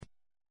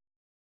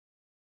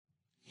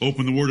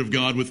Open the Word of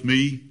God with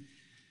me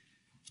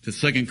to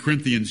 2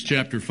 Corinthians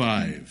chapter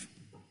 5.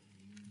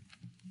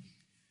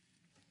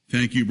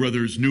 Thank you,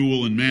 brothers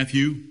Newell and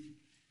Matthew,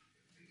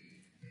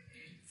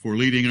 for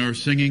leading our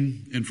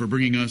singing and for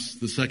bringing us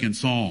the second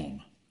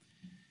psalm.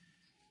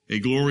 A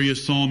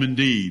glorious psalm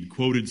indeed,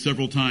 quoted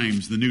several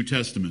times in the New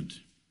Testament,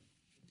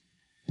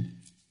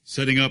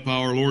 setting up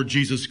our Lord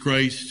Jesus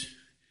Christ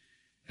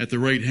at the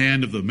right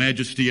hand of the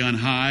Majesty on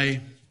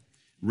high,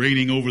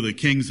 reigning over the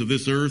kings of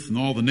this earth and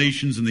all the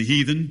nations and the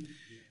heathen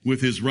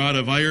with his rod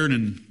of iron,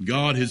 and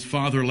God his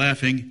Father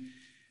laughing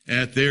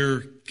at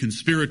their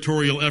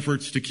conspiratorial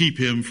efforts to keep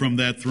him from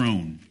that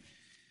throne.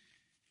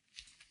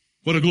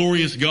 What a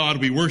glorious God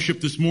we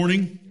worship this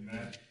morning.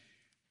 Amen.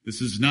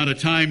 This is not a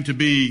time to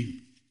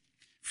be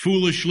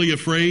foolishly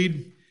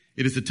afraid.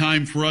 It is a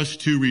time for us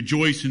to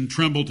rejoice and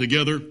tremble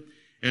together,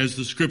 as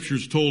the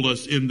scriptures told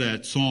us in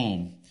that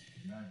psalm.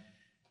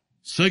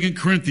 2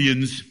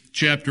 Corinthians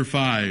chapter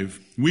 5.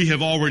 We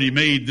have already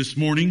made this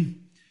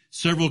morning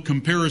several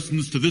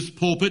comparisons to this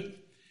pulpit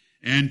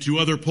and to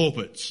other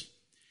pulpits.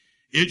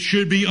 It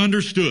should be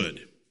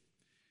understood,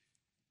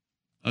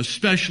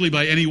 especially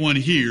by anyone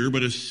here,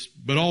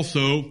 but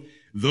also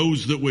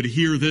those that would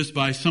hear this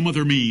by some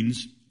other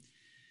means,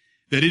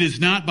 that it is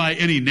not by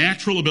any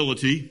natural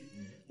ability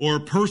or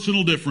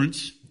personal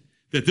difference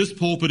that this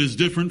pulpit is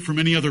different from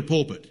any other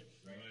pulpit.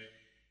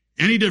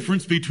 Any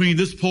difference between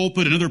this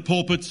pulpit and other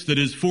pulpits that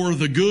is for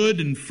the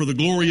good and for the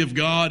glory of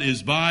God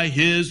is by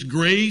His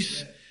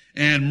grace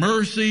and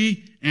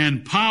mercy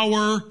and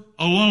power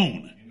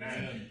alone.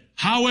 Amen.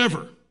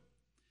 However,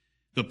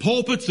 the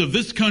pulpits of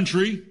this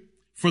country,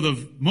 for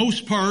the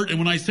most part, and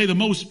when I say the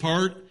most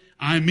part,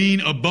 I mean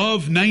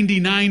above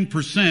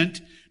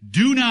 99%,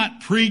 do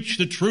not preach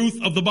the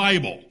truth of the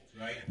Bible.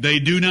 Right. They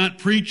do not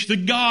preach the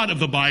God of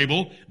the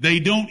Bible. They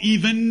don't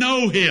even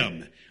know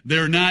Him.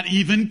 They're not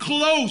even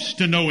close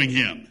to knowing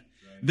Him.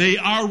 They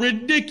are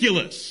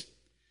ridiculous.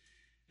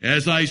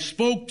 As I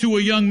spoke to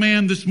a young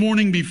man this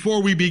morning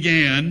before we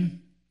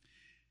began,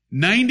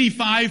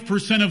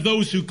 95% of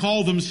those who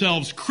call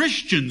themselves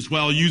Christians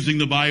while using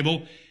the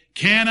Bible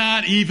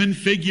cannot even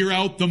figure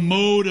out the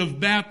mode of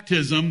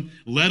baptism,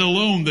 let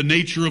alone the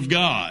nature of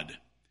God.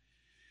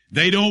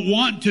 They don't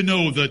want to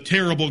know the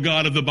terrible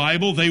God of the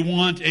Bible. They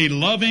want a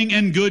loving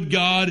and good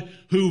God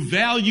who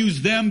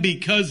values them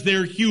because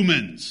they're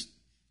humans.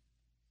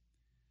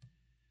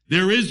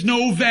 There is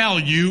no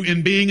value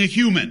in being a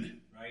human.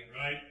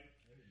 Right.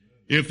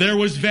 If there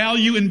was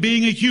value in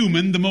being a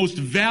human, the most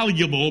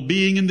valuable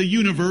being in the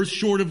universe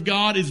short of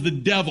God is the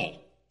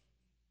devil.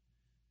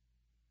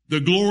 The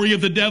glory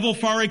of the devil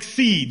far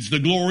exceeds the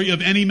glory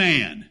of any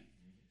man.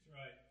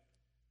 Right.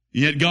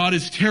 Yet God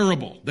is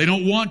terrible. They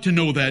don't want to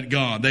know that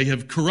God. They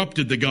have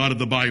corrupted the God of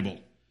the Bible.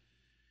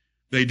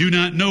 They do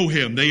not know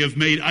Him. They have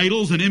made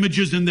idols and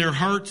images in their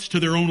hearts to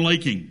their own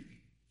liking.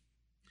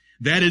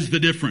 That is the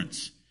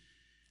difference.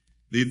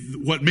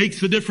 What makes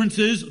the difference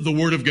is the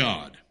Word of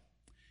God.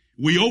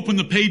 We open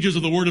the pages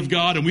of the Word of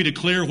God and we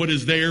declare what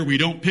is there. We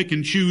don't pick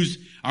and choose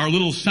our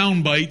little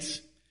sound bites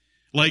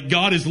like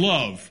God is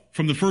love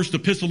from the first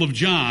epistle of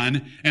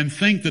John and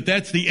think that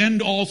that's the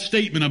end-all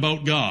statement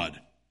about God.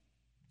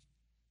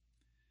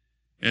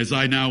 As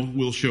I now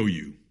will show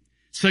you.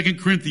 2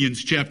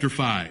 Corinthians chapter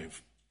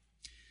 5.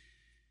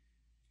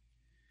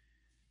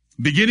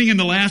 Beginning in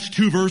the last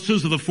two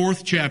verses of the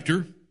 4th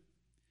chapter,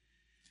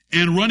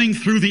 and running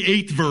through the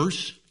 8th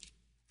verse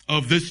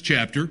of this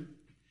chapter,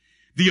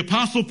 the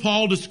Apostle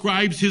Paul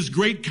describes his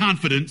great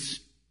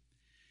confidence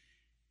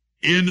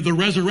in the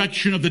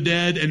resurrection of the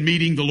dead and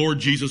meeting the Lord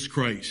Jesus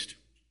Christ.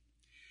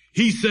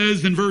 He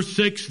says in verse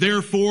 6,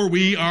 "Therefore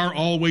we are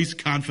always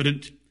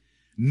confident,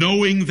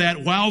 knowing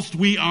that whilst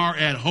we are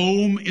at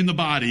home in the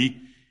body,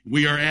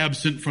 we are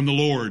absent from the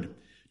Lord."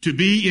 To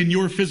be in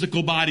your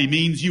physical body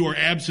means you are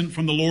absent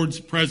from the Lord's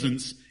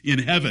presence in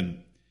heaven.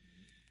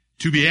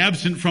 To be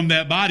absent from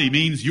that body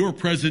means you're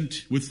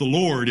present with the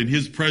Lord in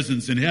His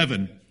presence in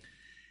heaven.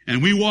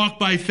 And we walk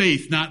by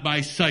faith, not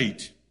by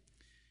sight.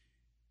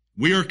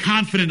 We are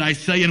confident, I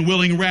say, and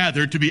willing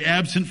rather to be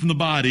absent from the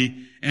body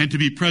and to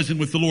be present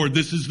with the Lord.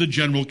 This is the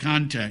general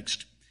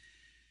context.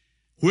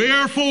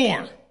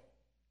 Wherefore,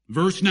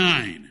 verse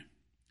 9,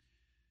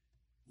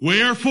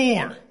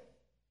 wherefore,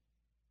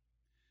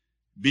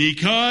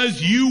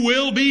 because you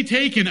will be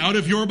taken out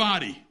of your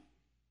body,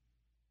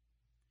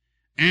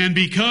 and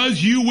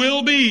because you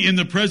will be in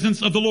the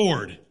presence of the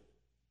Lord.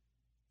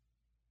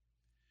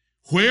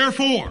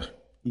 Wherefore,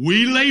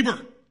 we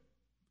labor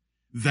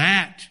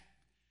that,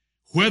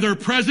 whether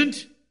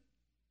present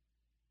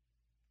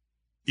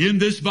in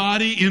this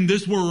body, in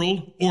this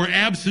world, or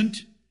absent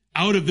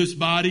out of this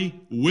body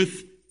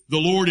with the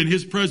Lord in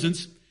His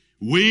presence,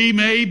 we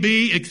may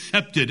be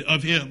accepted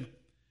of Him.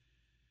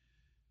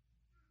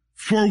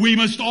 For we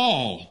must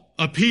all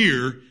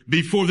appear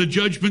before the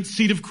judgment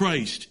seat of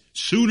Christ,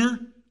 sooner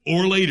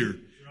or later.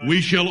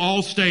 We shall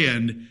all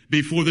stand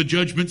before the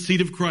judgment seat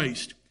of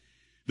Christ,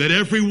 that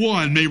every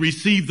one may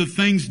receive the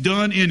things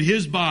done in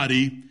his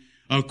body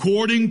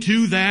according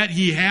to that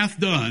he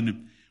hath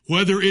done,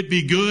 whether it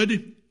be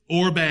good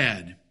or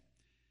bad.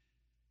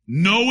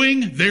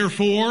 Knowing,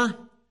 therefore,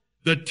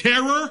 the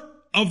terror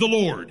of the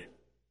Lord,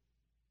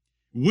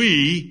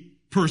 we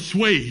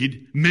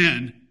persuade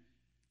men,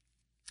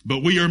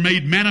 but we are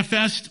made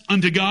manifest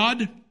unto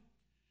God,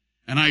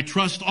 and I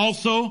trust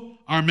also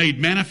are made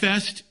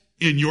manifest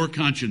in your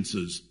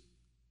consciences.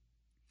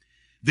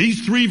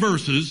 These three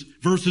verses,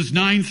 verses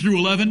 9 through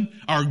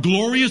 11, are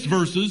glorious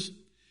verses.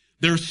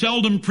 They're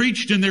seldom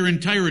preached in their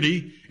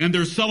entirety, and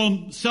they're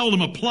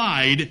seldom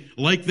applied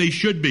like they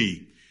should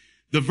be.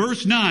 The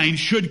verse 9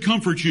 should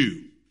comfort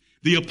you.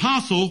 The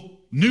apostle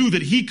knew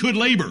that he could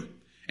labor,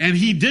 and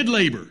he did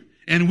labor,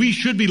 and we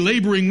should be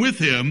laboring with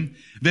him,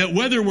 that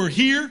whether we're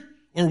here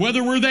or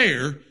whether we're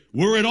there,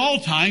 we're at all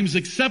times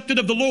accepted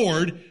of the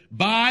Lord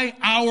by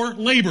our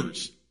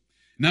labors.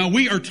 Now,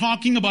 we are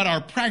talking about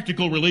our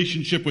practical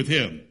relationship with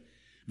him.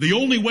 The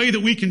only way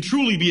that we can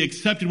truly be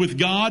accepted with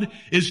God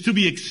is to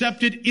be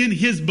accepted in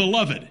his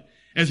beloved,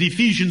 as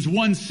Ephesians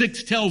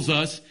 1:6 tells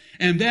us,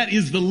 and that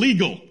is the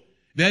legal,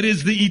 that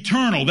is the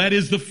eternal, that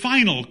is the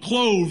final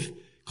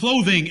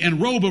clothing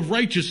and robe of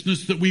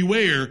righteousness that we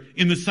wear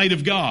in the sight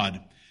of God.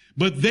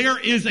 But there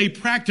is a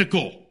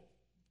practical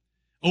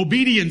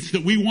obedience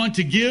that we want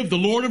to give the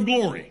Lord of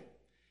glory.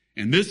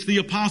 And this the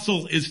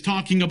apostle is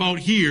talking about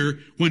here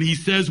when he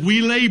says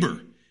we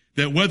labor,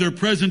 that whether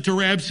present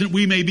or absent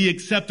we may be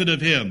accepted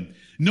of him.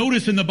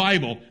 Notice in the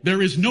Bible,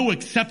 there is no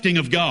accepting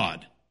of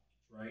God.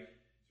 Right.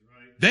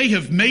 They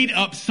have made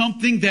up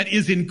something that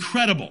is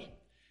incredible.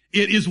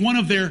 It is one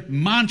of their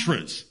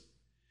mantras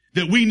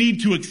that we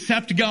need to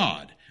accept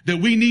God, that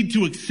we need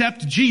to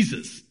accept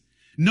Jesus.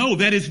 No,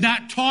 that is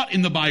not taught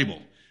in the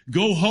Bible.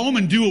 Go home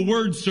and do a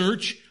word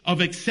search of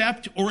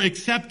accept or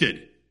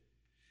accepted.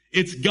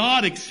 It's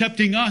God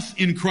accepting us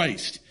in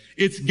Christ.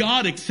 It's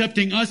God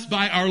accepting us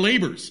by our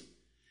labors.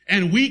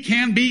 And we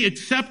can be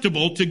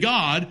acceptable to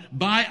God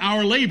by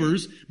our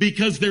labors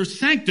because they're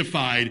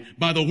sanctified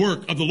by the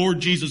work of the Lord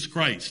Jesus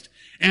Christ.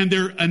 And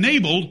they're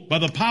enabled by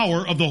the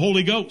power of the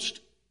Holy Ghost.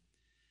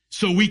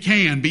 So we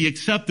can be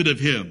accepted of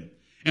him.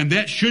 And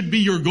that should be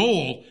your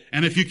goal.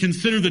 And if you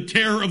consider the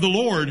terror of the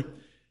Lord,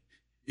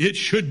 it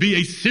should be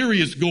a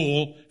serious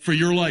goal for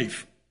your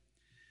life.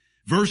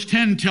 Verse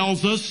 10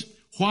 tells us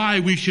why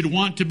we should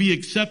want to be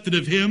accepted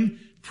of him,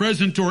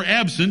 present or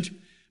absent,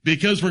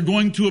 because we're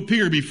going to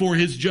appear before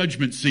his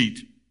judgment seat.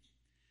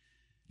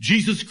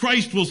 Jesus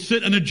Christ will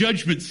sit on a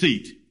judgment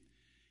seat.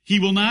 He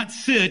will not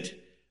sit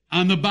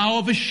on the bow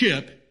of a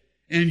ship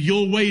and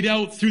you'll wade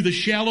out through the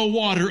shallow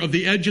water of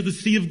the edge of the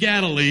Sea of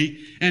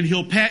Galilee and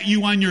he'll pat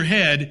you on your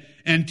head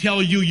and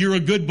tell you you're a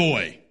good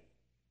boy.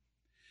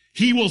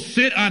 He will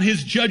sit on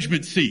his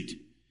judgment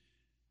seat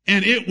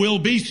and it will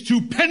be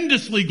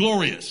stupendously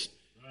glorious.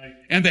 Right.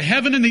 And the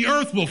heaven and the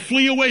earth will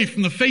flee away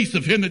from the face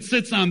of him that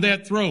sits on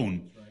that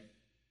throne.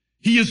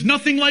 He is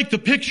nothing like the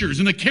pictures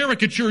and the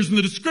caricatures and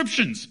the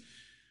descriptions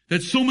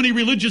that so many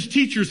religious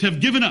teachers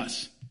have given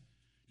us.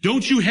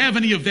 Don't you have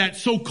any of that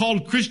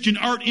so-called Christian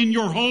art in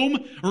your home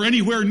or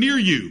anywhere near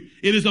you?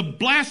 It is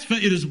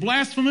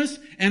blasphemous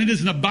and it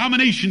is an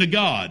abomination to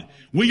God.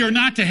 We are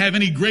not to have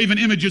any graven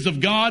images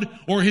of God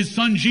or his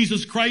son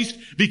Jesus Christ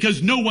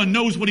because no one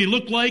knows what he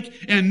looked like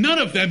and none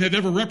of them have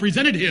ever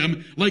represented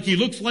him like he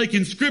looks like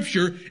in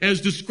Scripture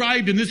as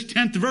described in this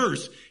 10th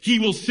verse. He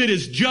will sit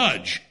as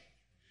judge.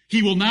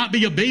 He will not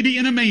be a baby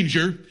in a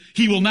manger.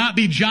 He will not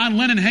be John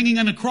Lennon hanging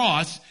on a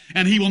cross.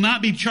 And he will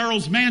not be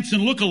Charles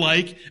Manson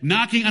look-alike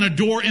knocking on a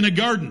door in a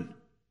garden.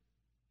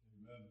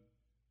 Amen.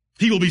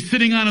 He will be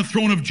sitting on a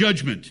throne of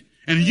judgment.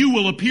 And you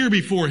will appear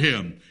before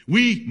him.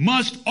 We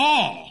must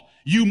all.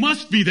 You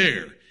must be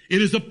there.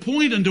 It is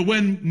appointed unto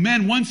when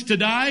man wants to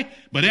die.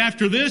 But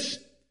after this,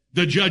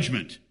 the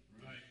judgment.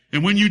 Right.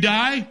 And when you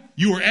die,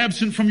 you are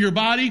absent from your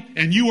body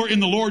and you are in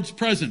the Lord's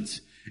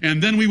presence.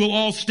 And then we will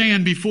all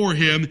stand before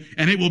him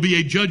and it will be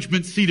a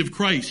judgment seat of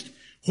Christ.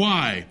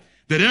 Why?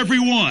 That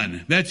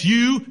everyone, that's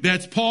you,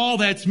 that's Paul,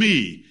 that's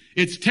me.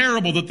 It's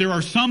terrible that there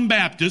are some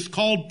Baptists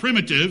called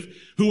primitive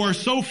who are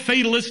so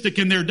fatalistic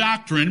in their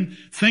doctrine,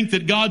 think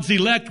that God's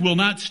elect will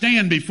not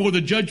stand before the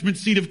judgment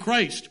seat of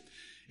Christ.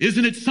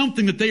 Isn't it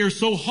something that they are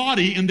so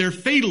haughty in their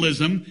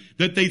fatalism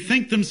that they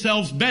think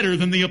themselves better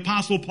than the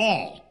Apostle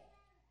Paul?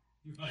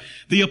 Right.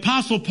 The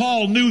Apostle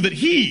Paul knew that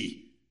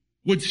he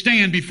would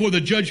stand before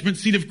the judgment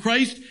seat of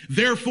Christ.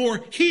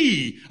 Therefore,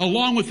 he,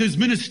 along with his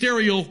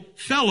ministerial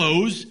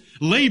fellows,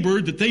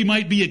 labored that they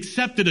might be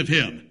accepted of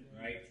him.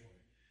 Right.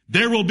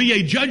 There will be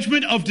a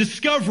judgment of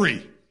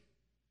discovery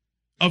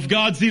of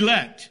God's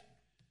elect.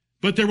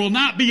 But there will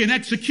not be an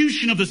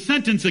execution of the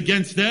sentence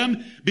against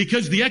them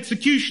because the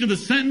execution of the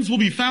sentence will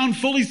be found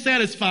fully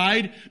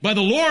satisfied by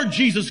the Lord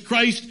Jesus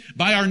Christ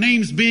by our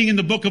names being in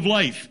the book of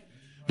life.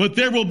 But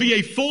there will be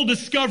a full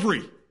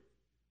discovery.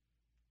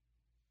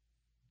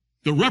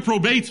 The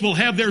reprobates will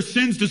have their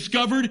sins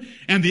discovered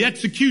and the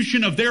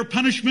execution of their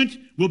punishment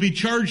will be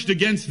charged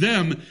against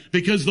them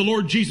because the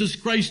Lord Jesus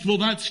Christ will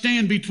not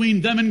stand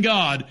between them and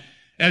God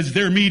as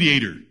their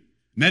mediator.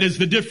 And that is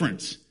the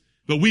difference.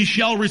 But we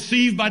shall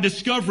receive by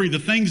discovery the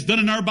things done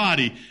in our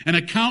body. An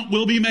account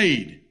will be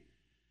made.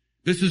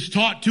 This is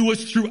taught to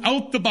us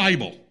throughout the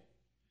Bible.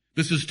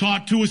 This is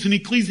taught to us in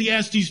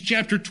Ecclesiastes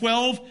chapter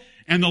 12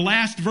 and the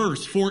last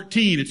verse,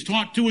 14. It's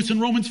taught to us in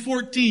Romans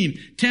 14,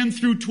 10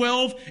 through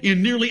 12,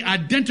 in nearly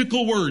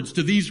identical words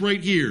to these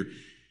right here.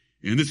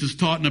 And this is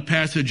taught in a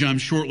passage I'm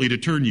shortly to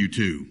turn you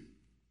to.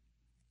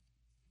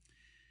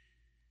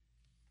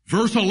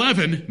 Verse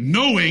 11,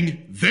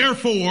 knowing,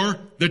 therefore,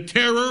 the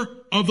terror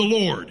of the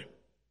Lord.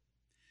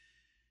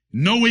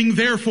 Knowing,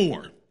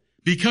 therefore,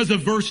 because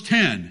of verse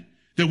 10,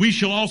 that we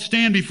shall all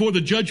stand before the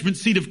judgment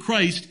seat of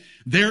Christ,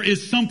 there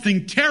is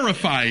something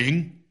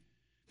terrifying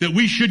that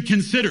we should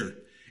consider.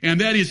 And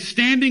that is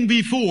standing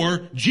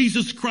before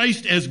Jesus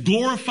Christ as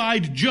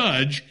glorified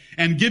judge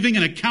and giving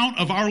an account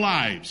of our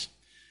lives.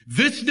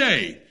 This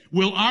day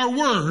will our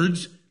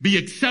words be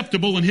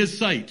acceptable in His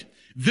sight.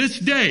 This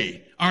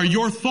day are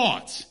your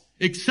thoughts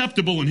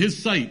acceptable in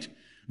His sight.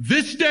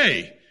 This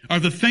day are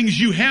the things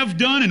you have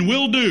done and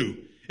will do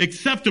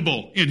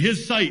acceptable in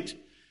His sight.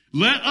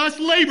 Let us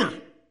labor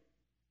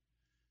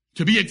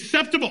to be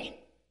acceptable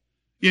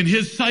in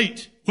His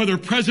sight, whether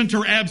present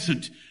or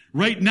absent.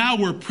 Right now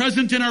we're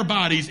present in our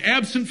bodies,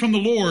 absent from the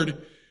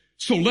Lord,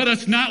 so let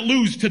us not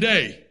lose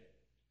today.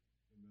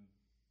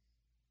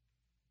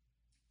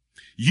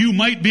 You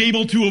might be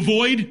able to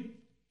avoid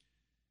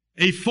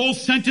a full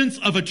sentence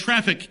of a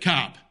traffic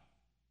cop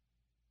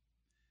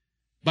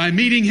by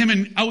meeting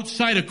him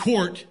outside a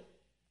court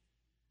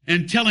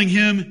and telling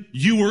him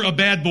you were a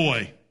bad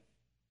boy.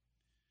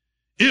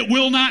 It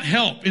will not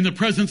help in the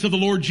presence of the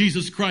Lord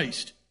Jesus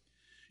Christ.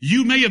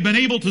 You may have been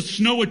able to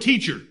snow a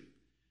teacher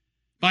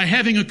by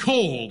having a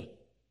cold,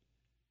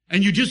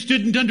 and you just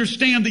didn't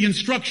understand the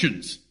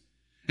instructions.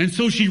 And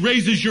so she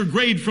raises your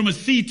grade from a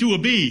C to a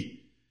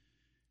B.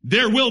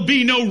 There will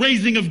be no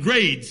raising of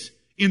grades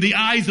in the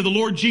eyes of the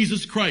Lord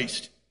Jesus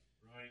Christ.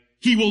 Right.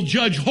 He will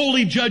judge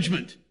holy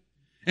judgment,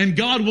 and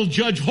God will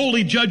judge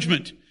holy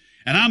judgment.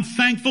 And I'm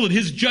thankful that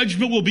His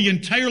judgment will be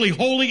entirely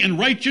holy and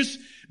righteous,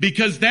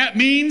 because that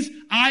means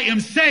I am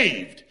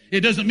saved.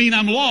 It doesn't mean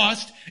I'm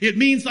lost. It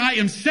means I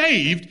am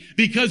saved,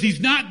 because He's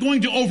not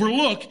going to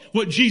overlook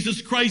what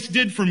Jesus Christ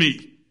did for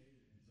me.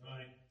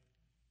 Right.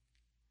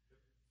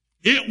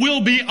 It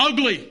will be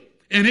ugly,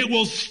 and it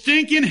will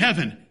stink in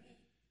heaven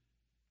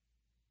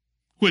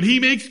when He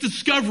makes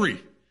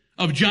discovery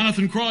of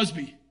Jonathan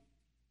Crosby.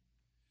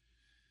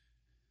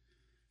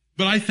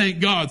 But I thank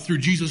God through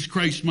Jesus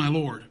Christ my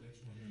Lord.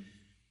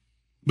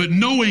 But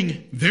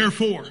knowing,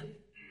 therefore,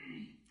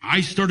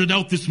 I started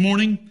out this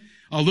morning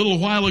a little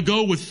while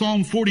ago with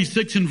Psalm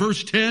 46 and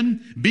verse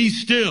 10, be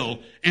still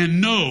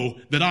and know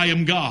that I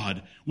am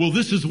God. Well,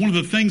 this is one of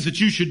the things that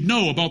you should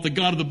know about the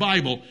God of the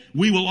Bible.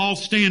 We will all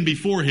stand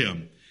before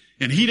Him.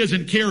 And He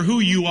doesn't care who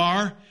you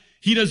are.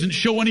 He doesn't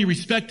show any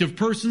respect of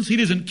persons. He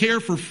doesn't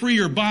care for free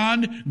or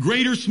bond,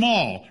 great or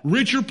small,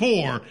 rich or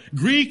poor,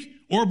 Greek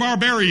or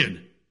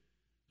barbarian.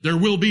 There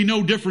will be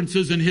no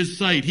differences in His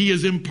sight. He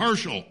is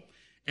impartial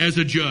as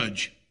a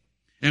judge.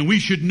 And we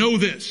should know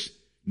this,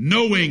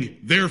 knowing,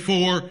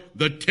 therefore,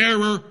 the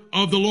terror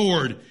of the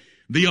Lord.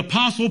 The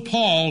Apostle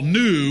Paul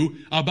knew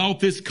about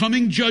this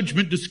coming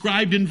judgment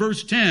described in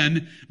verse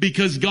 10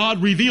 because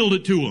God revealed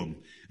it to him.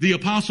 The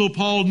Apostle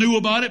Paul knew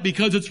about it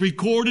because it's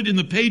recorded in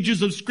the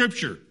pages of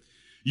Scripture.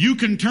 You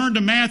can turn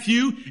to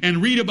Matthew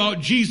and read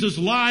about Jesus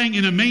lying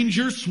in a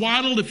manger,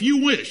 swaddled if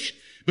you wish.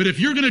 But if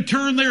you're going to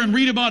turn there and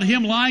read about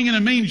Him lying in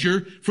a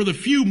manger for the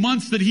few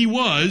months that He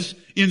was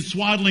in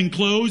swaddling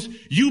clothes,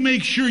 you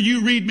make sure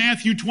you read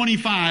Matthew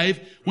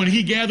 25 when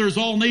He gathers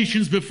all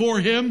nations before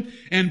Him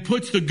and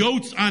puts the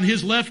goats on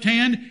His left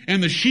hand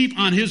and the sheep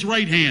on His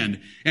right hand.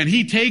 And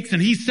He takes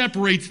and He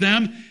separates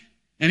them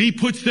and He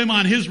puts them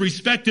on His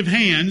respective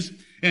hands,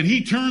 and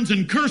He turns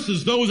and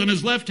curses those on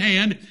His left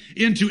hand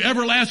into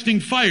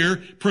everlasting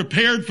fire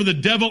prepared for the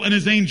devil and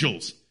his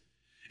angels.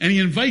 And He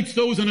invites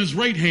those on His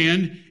right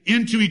hand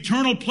into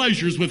eternal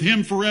pleasures with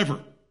Him forever.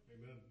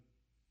 Amen.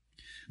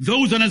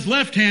 Those on His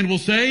left hand will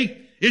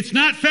say, it's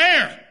not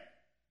fair.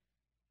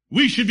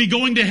 We should be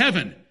going to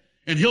heaven.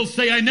 And He'll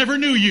say, I never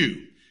knew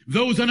you.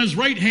 Those on His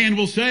right hand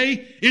will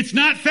say, it's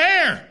not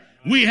fair.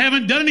 We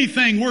haven't done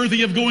anything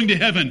worthy of going to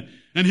heaven.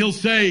 And He'll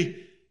say,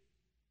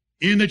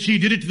 in that ye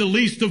did it to the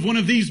least of one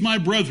of these my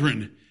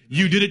brethren,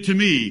 you did it to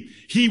me.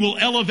 He will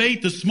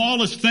elevate the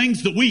smallest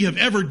things that we have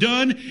ever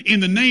done in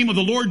the name of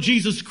the Lord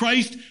Jesus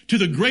Christ to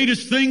the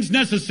greatest things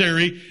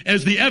necessary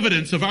as the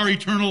evidence of our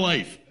eternal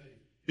life.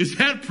 Is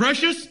that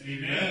precious?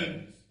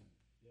 Amen.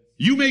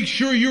 You make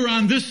sure you're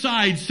on this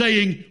side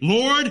saying,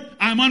 Lord,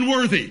 I'm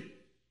unworthy.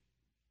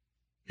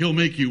 He'll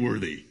make you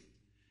worthy.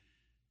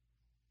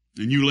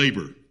 And you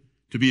labor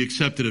to be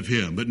accepted of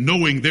Him. But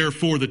knowing,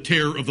 therefore, the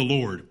terror of the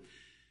Lord.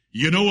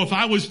 You know, if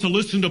I was to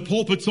listen to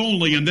pulpits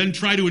only and then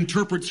try to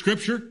interpret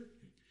Scripture,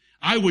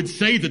 I would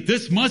say that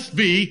this must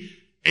be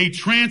a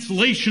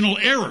translational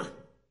error.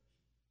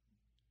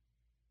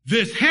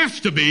 This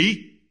has to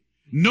be,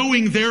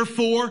 knowing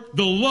therefore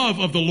the love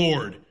of the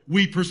Lord,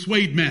 we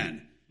persuade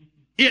men.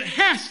 It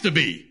has to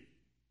be.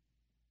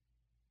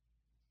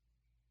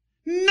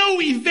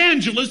 No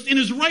evangelist in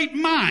his right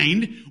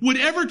mind would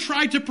ever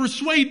try to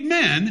persuade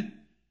men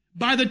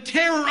by the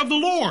terror of the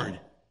Lord.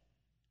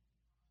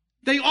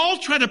 They all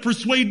try to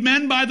persuade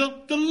men by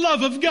the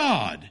love of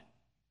God.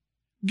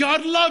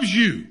 God loves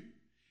you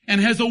and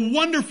has a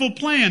wonderful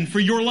plan for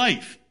your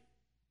life.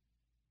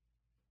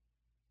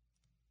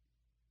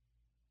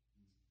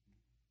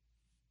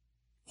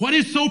 What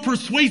is so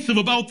persuasive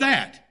about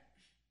that?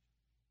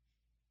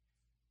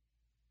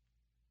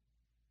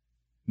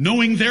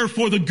 Knowing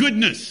therefore the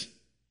goodness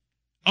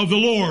of the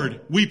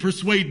Lord, we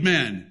persuade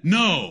men.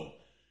 No.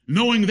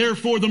 Knowing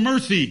therefore the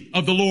mercy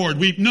of the Lord,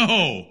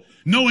 no.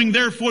 Knowing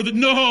therefore that,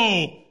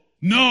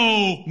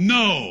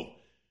 no.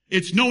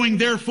 It's knowing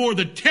therefore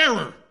the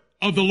terror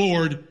of the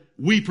Lord,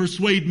 we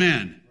persuade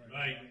men.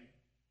 Right.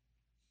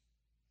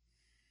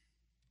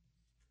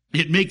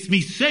 It makes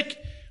me sick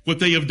what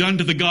they have done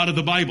to the God of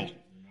the Bible.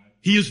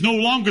 He is no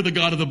longer the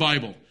God of the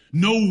Bible.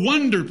 No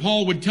wonder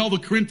Paul would tell the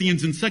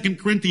Corinthians in 2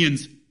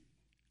 Corinthians,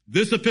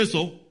 this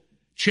epistle,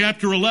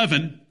 chapter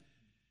 11,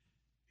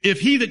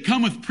 if he that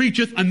cometh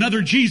preacheth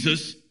another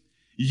Jesus,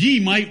 ye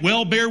might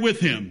well bear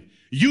with him.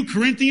 You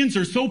Corinthians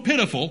are so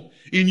pitiful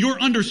in your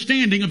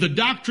understanding of the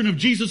doctrine of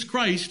Jesus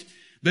Christ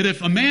that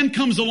if a man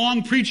comes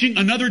along preaching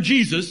another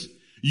Jesus,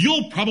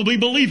 you'll probably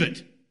believe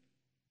it.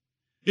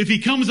 If he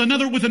comes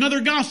with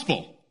another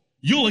gospel,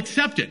 you'll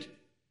accept it.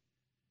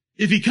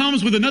 If he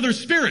comes with another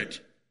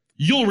spirit,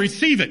 you'll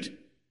receive it.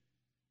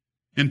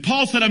 And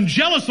Paul said, I'm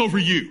jealous over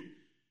you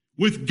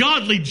with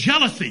godly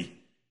jealousy.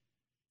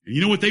 And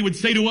you know what they would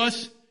say to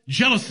us?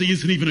 Jealousy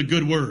isn't even a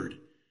good word.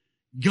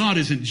 God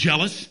isn't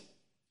jealous.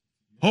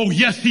 Oh,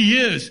 yes, he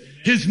is.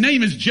 His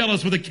name is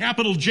jealous with a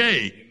capital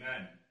J.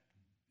 Amen.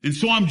 And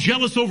so I'm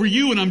jealous over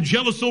you and I'm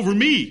jealous over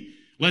me,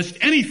 lest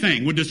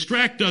anything would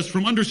distract us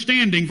from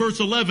understanding verse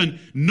 11,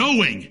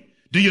 knowing.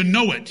 Do you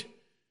know it?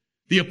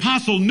 The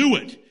apostle knew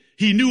it.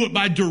 He knew it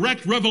by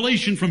direct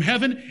revelation from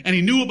heaven, and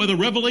he knew it by the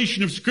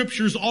revelation of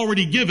scriptures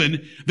already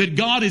given, that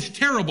God is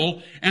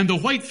terrible, and the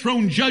white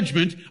throne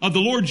judgment of the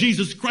Lord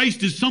Jesus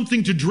Christ is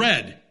something to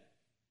dread.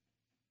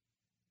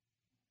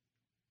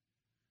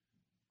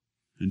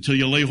 Until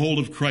you lay hold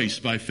of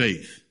Christ by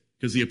faith,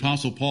 because the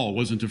apostle Paul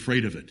wasn't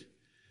afraid of it,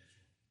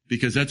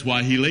 because that's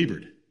why he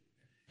labored,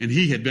 and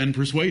he had been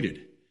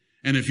persuaded.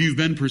 And if you've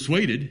been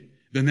persuaded,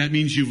 then that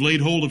means you've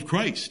laid hold of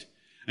Christ.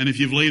 And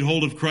if you've laid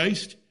hold of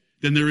Christ,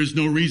 then there is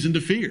no reason to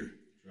fear.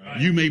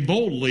 Right. You may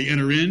boldly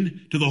enter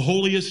into the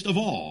holiest of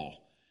all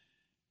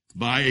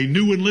by a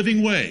new and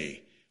living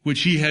way,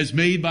 which he has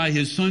made by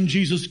his Son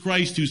Jesus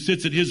Christ, who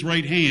sits at his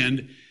right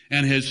hand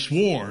and has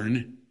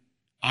sworn,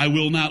 I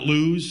will not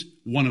lose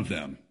one of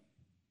them.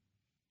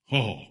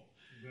 Oh,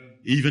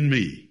 even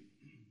me.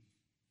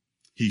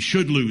 He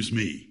should lose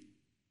me,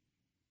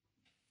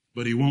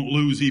 but he won't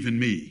lose even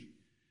me,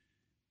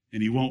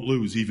 and he won't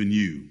lose even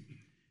you.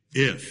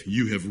 If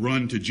you have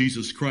run to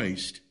Jesus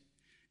Christ,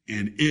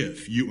 and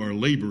if you are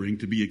laboring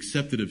to be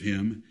accepted of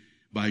him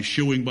by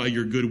showing by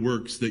your good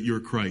works that you're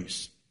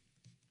Christ.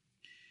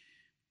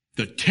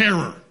 The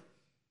terror.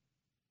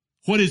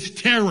 What is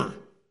terror?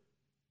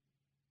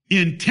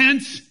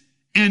 Intense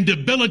and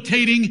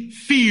debilitating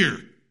fear.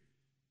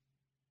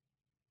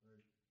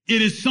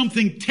 It is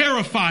something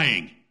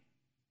terrifying.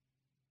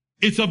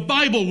 It's a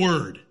Bible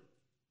word.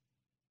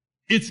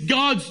 It's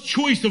God's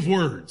choice of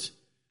words.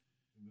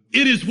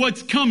 It is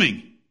what's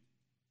coming.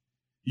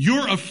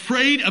 You're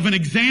afraid of an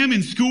exam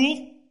in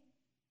school?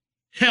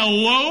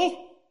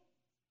 Hello?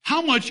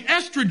 How much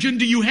estrogen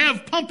do you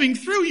have pumping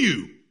through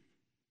you?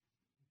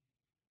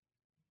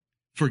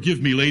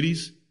 Forgive me,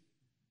 ladies.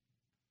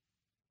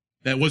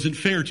 That wasn't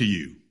fair to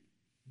you.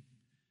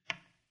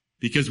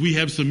 Because we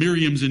have some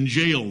Miriams in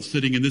jail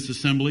sitting in this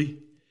assembly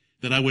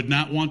that I would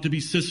not want to be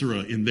Sisera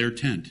in their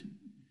tent.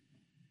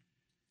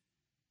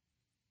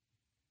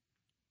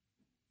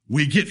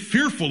 We get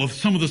fearful of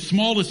some of the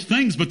smallest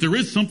things, but there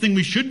is something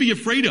we should be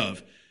afraid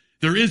of.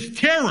 There is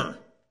terror,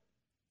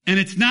 and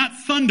it's not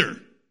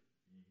thunder,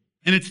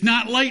 and it's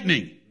not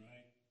lightning.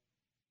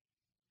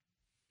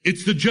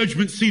 It's the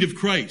judgment seat of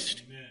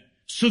Christ,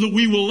 so that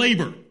we will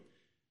labor,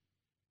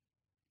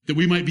 that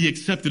we might be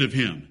accepted of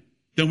him.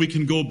 Then we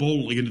can go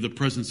boldly into the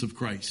presence of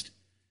Christ.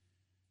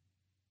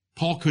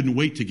 Paul couldn't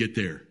wait to get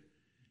there.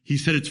 He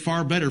said, it's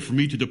far better for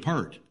me to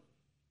depart.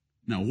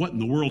 Now, what in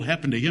the world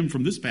happened to him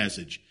from this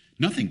passage?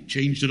 Nothing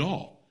changed at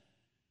all.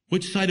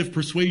 Which side of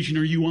persuasion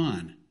are you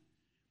on?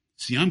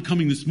 See, I'm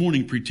coming this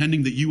morning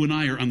pretending that you and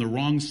I are on the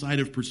wrong side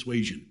of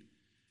persuasion.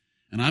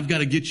 And I've got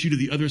to get you to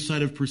the other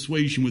side of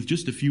persuasion with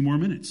just a few more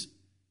minutes.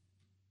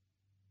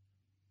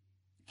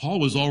 Paul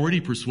was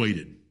already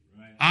persuaded.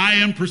 Right. I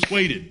am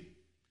persuaded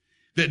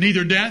that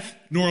neither death,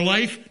 nor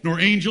life, nor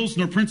angels,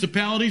 nor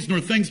principalities, nor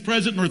things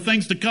present, nor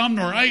things to come,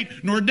 nor height,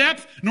 nor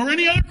depth, nor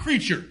any other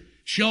creature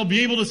shall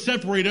be able to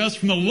separate us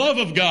from the love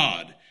of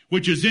God,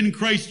 which is in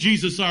Christ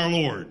Jesus our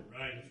Lord.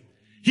 Right.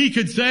 He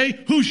could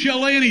say, who shall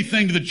lay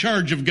anything to the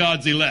charge of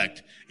God's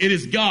elect? It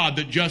is God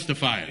that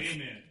justifieth.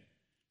 Amen.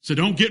 So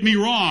don't get me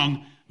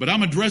wrong, but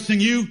I'm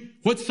addressing you.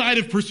 What side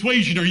of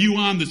persuasion are you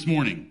on this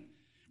morning?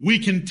 We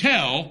can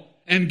tell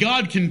and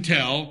God can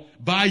tell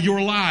by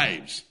your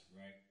lives.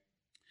 Right.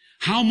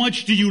 How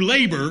much do you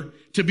labor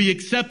to be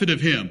accepted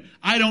of Him?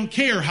 I don't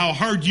care how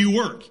hard you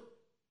work.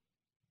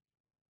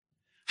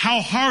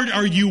 How hard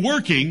are you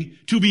working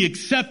to be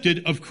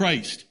accepted of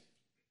Christ?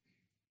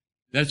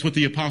 That's what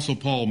the Apostle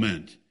Paul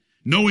meant.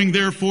 Knowing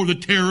therefore the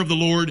terror of the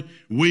Lord,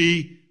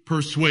 we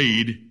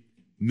persuade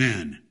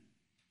men.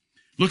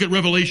 Look at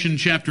Revelation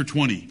chapter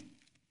 20.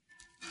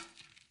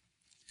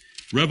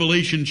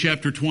 Revelation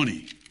chapter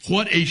 20.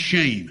 What a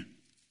shame.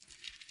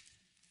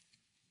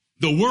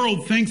 The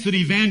world thinks that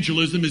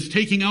evangelism is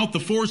taking out the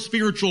 4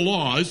 spiritual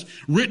laws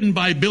written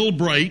by Bill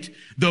Bright,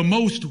 the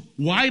most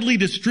widely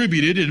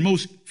distributed and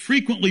most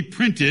frequently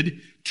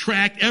printed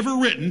tract ever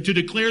written to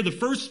declare the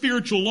first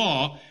spiritual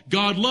law: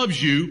 God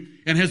loves you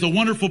and has a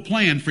wonderful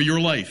plan for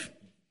your life.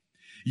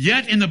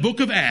 Yet in the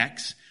book of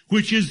Acts,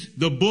 which is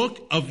the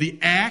book of the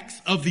Acts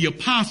of the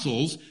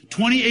Apostles,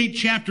 28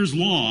 chapters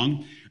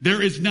long,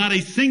 there is not a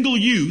single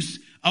use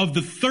of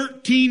the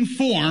 13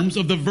 forms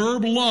of the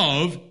verb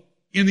love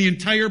in the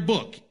entire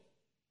book.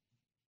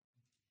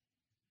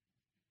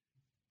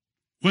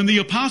 When the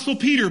Apostle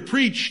Peter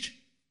preached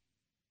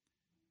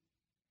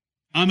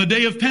on the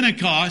day of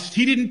Pentecost,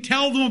 he didn't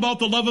tell them about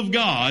the love of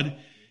God.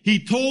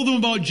 He told them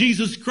about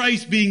Jesus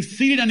Christ being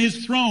seated on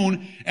His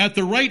throne at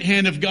the right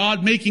hand of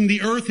God, making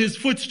the earth His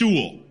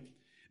footstool.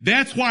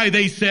 That's why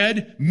they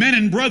said, "Men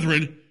and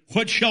brethren,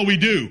 what shall we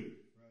do?"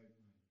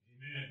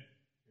 Amen.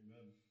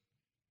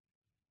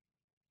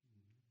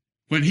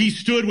 When he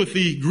stood with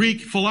the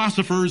Greek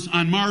philosophers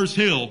on Mars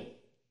Hill,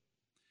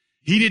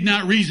 he did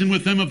not reason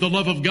with them of the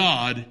love of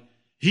God.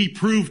 He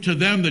proved to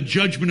them the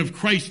judgment of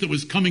Christ that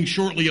was coming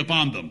shortly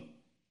upon them.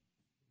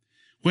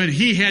 When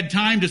he had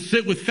time to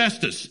sit with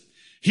Festus,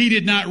 he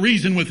did not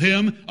reason with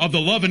him of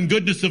the love and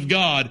goodness of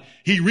God.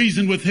 He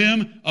reasoned with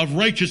him of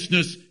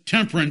righteousness,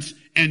 temperance,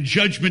 and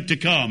judgment to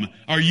come.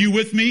 Are you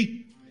with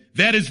me?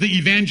 That is the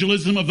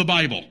evangelism of the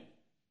Bible.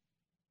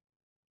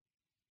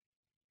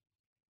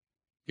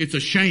 It's a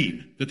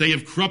shame that they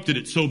have corrupted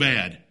it so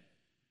bad.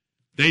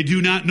 They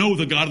do not know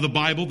the God of the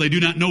Bible. They do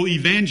not know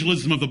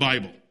evangelism of the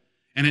Bible.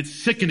 And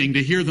it's sickening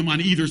to hear them on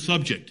either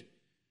subject.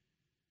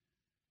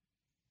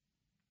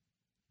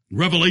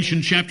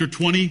 Revelation chapter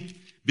 20,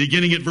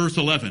 beginning at verse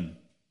 11.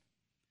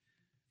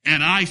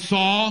 And I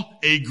saw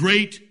a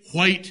great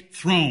white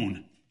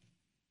throne,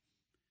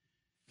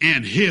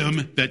 and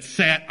him that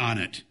sat on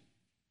it,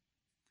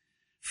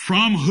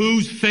 from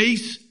whose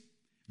face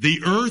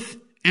the earth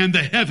and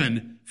the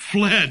heaven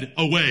fled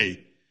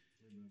away,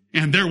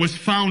 and there was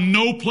found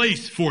no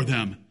place for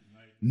them.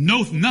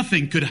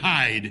 Nothing could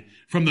hide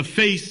from the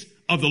face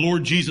of the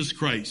Lord Jesus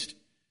Christ.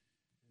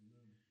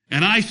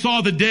 And I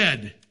saw the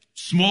dead,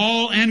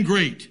 small and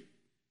great,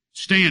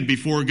 stand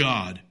before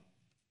God,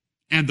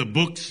 and the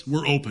books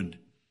were opened.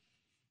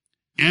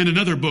 And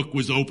another book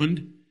was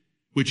opened,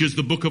 which is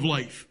the book of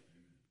life.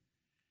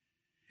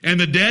 And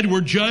the dead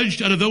were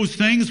judged out of those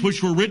things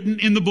which were written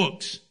in the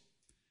books,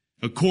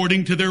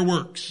 according to their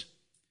works.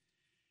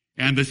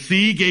 And the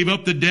sea gave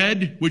up the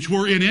dead which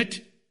were in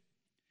it,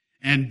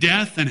 and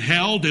death and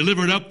hell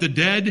delivered up the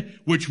dead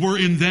which were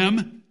in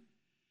them,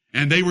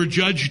 and they were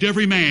judged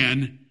every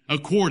man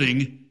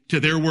according to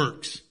their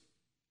works.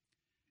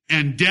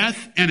 And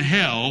death and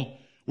hell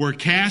were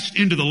cast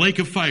into the lake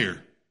of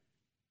fire.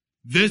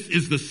 This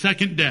is the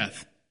second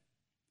death.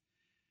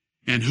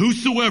 And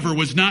whosoever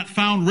was not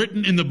found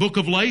written in the book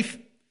of life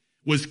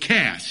was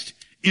cast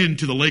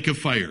into the lake of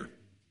fire.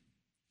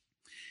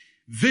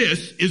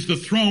 This is the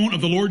throne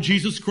of the Lord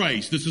Jesus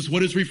Christ. This is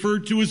what is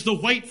referred to as the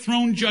white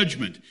throne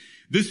judgment.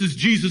 This is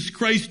Jesus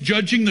Christ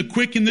judging the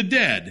quick and the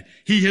dead.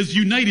 He has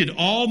united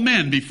all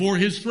men before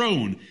His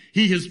throne.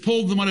 He has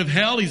pulled them out of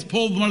hell. He's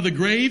pulled them out of the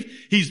grave.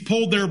 He's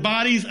pulled their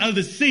bodies out of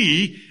the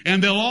sea,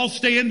 and they'll all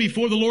stand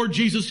before the Lord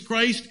Jesus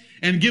Christ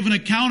and give an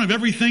account of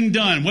everything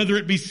done, whether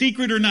it be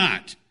secret or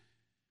not,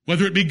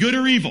 whether it be good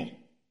or evil.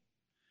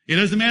 It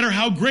doesn't matter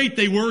how great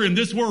they were in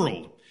this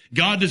world.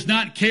 God does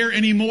not care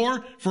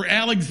anymore for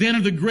Alexander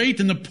the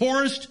Great and the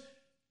poorest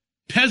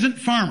peasant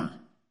farmer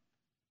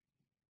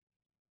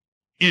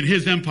in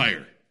his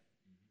empire.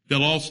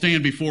 They'll all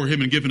stand before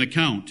Him and give an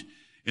account.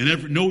 And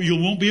you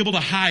won't be able to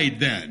hide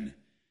then.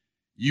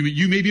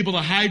 You may be able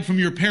to hide from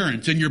your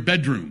parents in your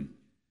bedroom.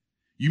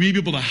 You may be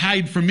able to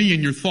hide from me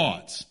in your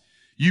thoughts.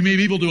 You may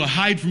be able to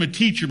hide from a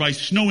teacher by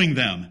snowing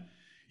them.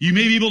 You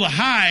may be able to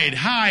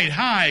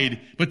hide,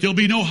 but there'll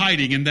be no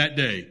hiding in that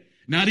day.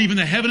 Not even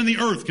the heaven and the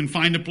earth can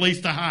find a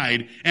place to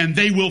hide, and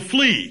they will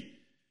flee.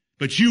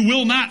 But you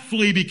will not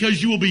flee,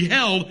 because you will be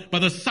held by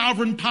the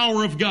sovereign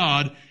power of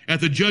God at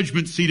the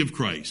judgment seat of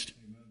Christ.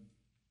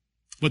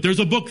 But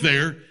there's a book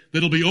there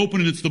that'll be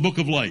open, and it's the book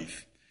of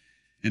life.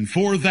 And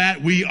for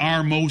that we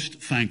are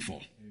most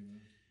thankful.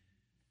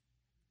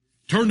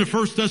 Turn to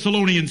 1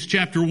 Thessalonians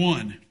chapter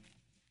 1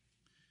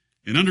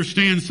 and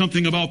understand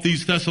something about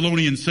these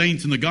Thessalonian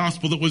saints and the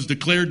gospel that was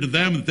declared to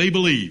them that they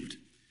believed.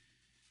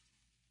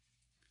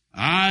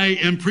 I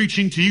am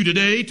preaching to you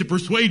today to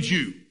persuade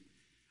you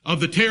of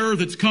the terror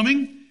that's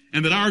coming,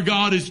 and that our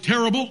God is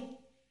terrible,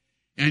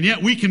 And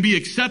yet we can be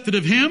accepted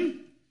of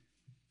Him,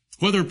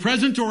 whether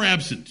present or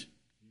absent.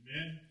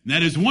 Amen. And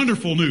that is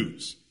wonderful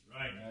news.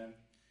 Right, man.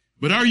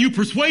 But are you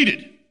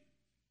persuaded?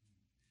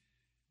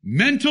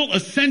 Mental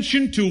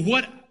ascension to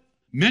what,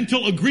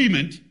 mental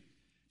agreement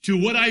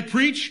to what I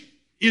preach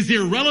is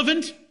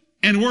irrelevant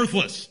and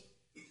worthless.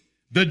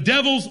 The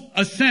devil's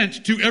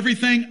assent to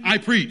everything I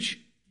preach.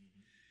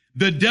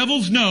 The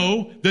devils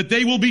know that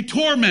they will be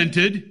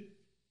tormented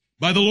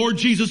by the Lord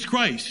Jesus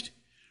Christ.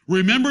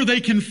 Remember,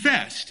 they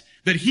confessed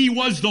that He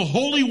was the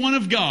Holy One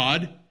of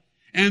God,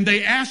 and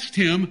they asked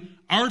Him,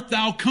 art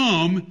thou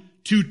come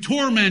to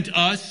torment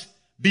us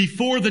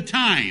before the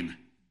time?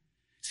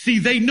 See,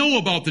 they know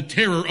about the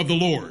terror of the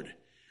Lord.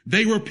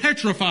 They were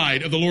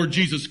petrified of the Lord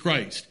Jesus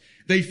Christ.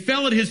 They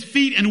fell at His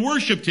feet and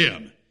worshiped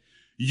Him.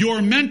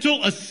 Your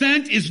mental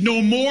assent is no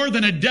more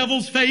than a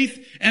devil's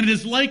faith, and it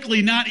is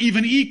likely not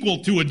even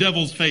equal to a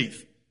devil's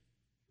faith.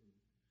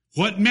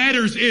 What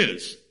matters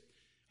is,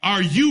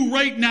 are you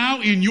right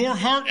now in your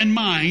heart and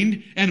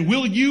mind, and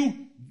will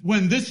you,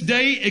 when this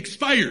day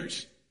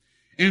expires,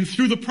 and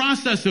through the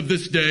process of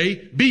this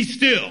day, be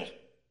still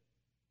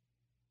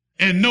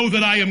and know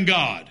that I am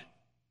God?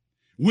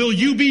 Will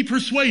you be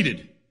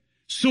persuaded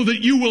so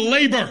that you will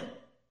labor?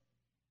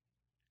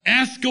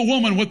 Ask a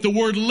woman what the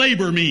word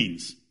labor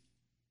means,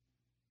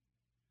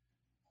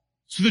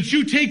 so that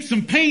you take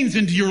some pains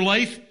into your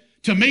life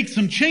to make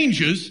some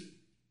changes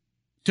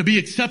to be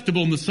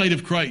acceptable in the sight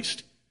of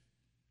Christ.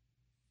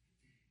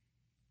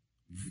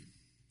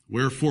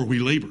 Wherefore we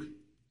labor.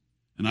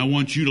 And I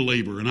want you to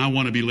labor, and I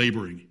want to be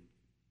laboring.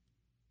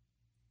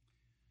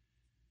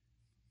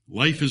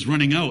 Life is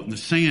running out, and the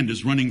sand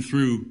is running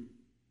through.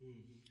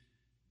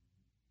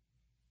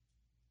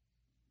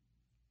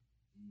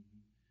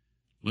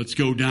 Let's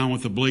go down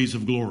with a blaze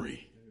of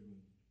glory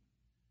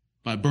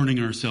by burning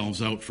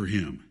ourselves out for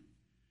Him.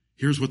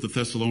 Here's what the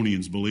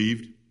Thessalonians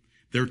believed.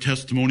 Their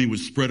testimony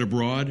was spread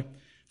abroad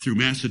through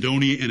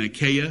Macedonia and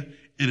Achaia,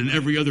 and in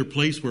every other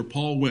place where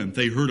Paul went,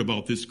 they heard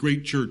about this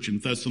great church in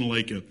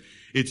Thessalonica.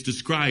 It's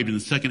described in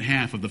the second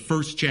half of the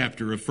first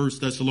chapter of 1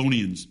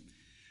 Thessalonians.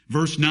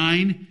 Verse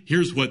 9,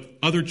 here's what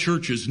other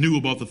churches knew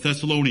about the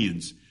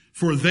Thessalonians.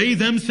 For they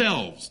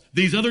themselves,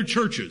 these other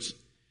churches,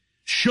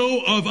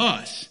 show of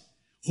us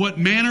what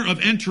manner of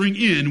entering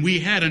in we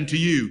had unto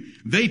you.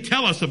 They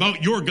tell us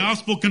about your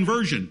gospel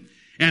conversion,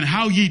 and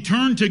how ye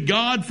turned to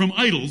God from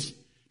idols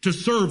to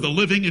serve the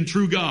living and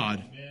true God.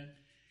 Amen.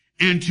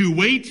 And to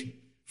wait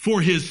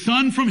for His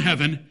Son from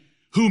heaven,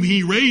 whom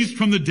He raised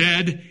from the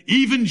dead,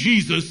 even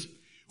Jesus,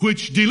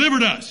 which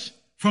delivered us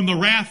from the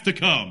wrath to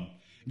come.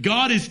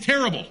 God is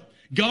terrible.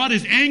 God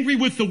is angry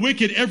with the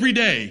wicked every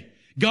day.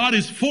 God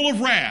is full of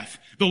wrath.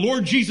 The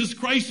Lord Jesus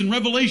Christ in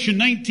Revelation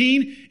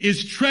 19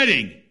 is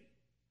treading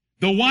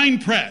the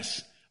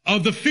winepress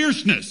of the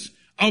fierceness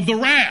of the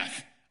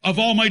wrath of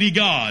Almighty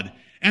God.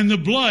 And the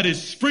blood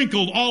is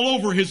sprinkled all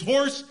over His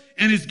horse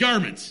and His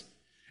garments.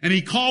 And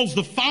He calls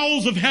the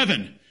fowls of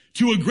heaven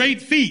to a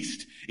great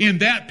feast in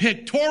that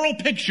pictorial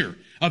picture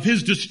of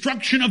His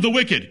destruction of the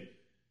wicked,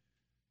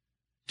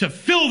 to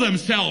fill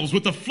themselves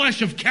with the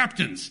flesh of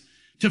captains,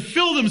 to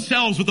fill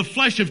themselves with the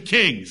flesh of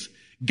kings.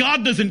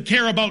 God doesn't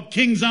care about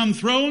kings on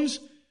thrones.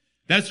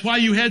 That's why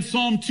you had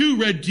Psalm 2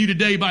 read to you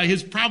today by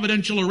His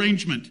providential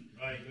arrangement.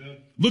 Right.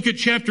 Look at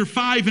chapter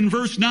 5 and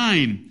verse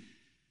 9.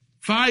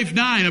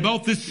 5:9,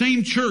 about this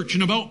same church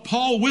and about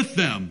Paul with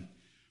them.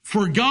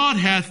 For God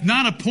hath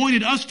not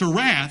appointed us to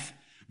wrath,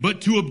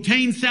 but to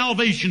obtain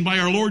salvation by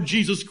our Lord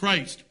Jesus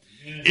Christ.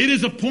 Amen. It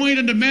is appointed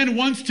unto men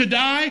once to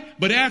die,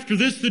 but after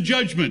this the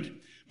judgment.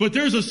 But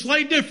there's a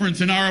slight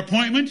difference in our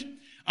appointment.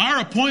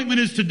 Our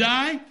appointment is to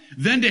die,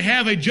 then to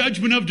have a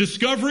judgment of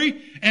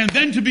discovery, and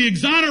then to be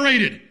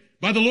exonerated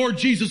by the Lord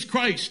Jesus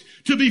Christ,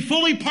 to be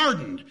fully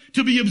pardoned,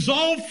 to be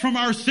absolved from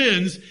our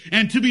sins,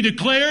 and to be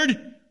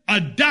declared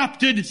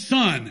adopted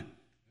son.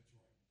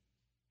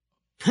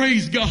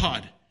 Praise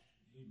God.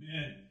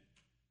 Amen.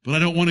 But I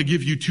don't want to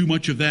give you too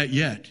much of that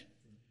yet.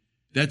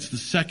 That's the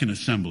second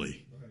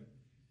assembly.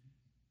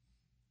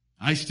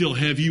 I still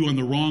have you on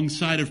the wrong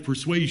side of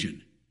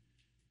persuasion.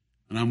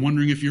 And I'm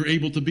wondering if you're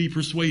able to be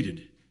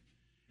persuaded.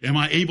 Am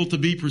I able to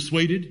be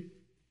persuaded?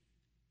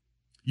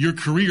 Your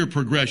career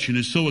progression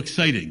is so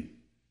exciting.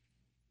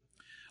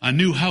 A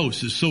new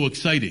house is so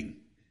exciting.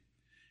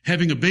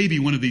 Having a baby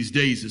one of these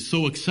days is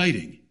so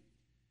exciting.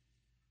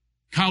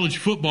 College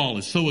football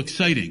is so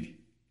exciting.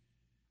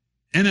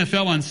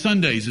 NFL on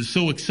Sundays is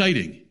so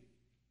exciting.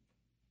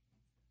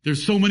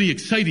 There's so many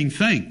exciting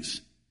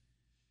things.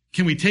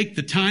 Can we take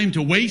the time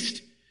to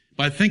waste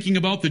by thinking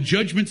about the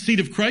judgment seat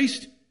of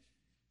Christ?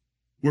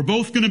 We're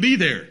both going to be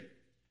there.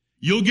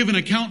 You'll give an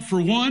account for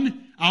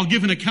one. I'll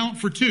give an account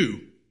for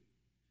two.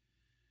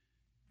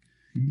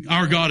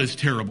 Our God is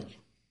terrible.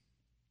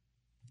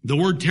 The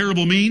word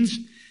terrible means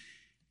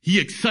He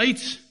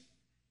excites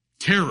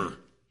terror.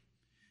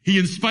 He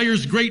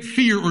inspires great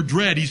fear or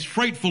dread. He's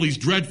frightful. He's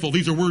dreadful.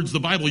 These are words the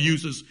Bible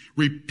uses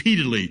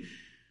repeatedly.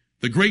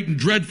 The great and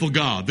dreadful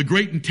God, the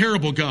great and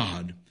terrible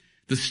God.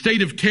 The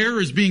state of terror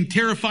is being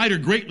terrified or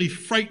greatly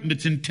frightened.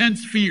 It's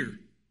intense fear.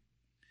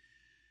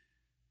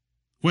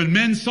 when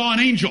men saw an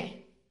angel.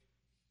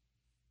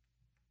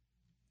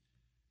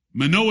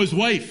 Manoah's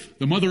wife,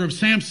 the mother of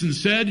Samson,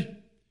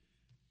 said,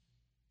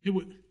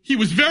 he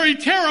was very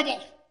terrible.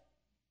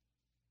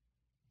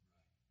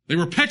 They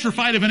were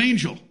petrified of an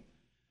angel.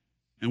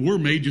 And we're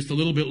made just a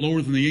little bit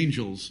lower than the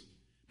angels,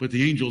 but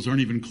the angels aren't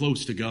even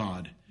close to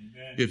God.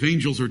 Amen. If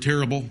angels are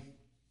terrible,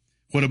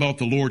 what about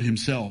the Lord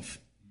himself?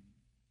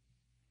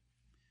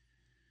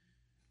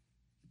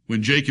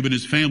 When Jacob and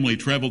his family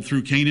traveled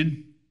through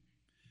Canaan,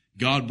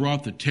 God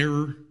brought the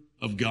terror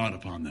of God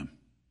upon them.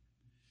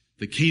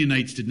 The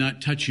Canaanites did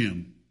not touch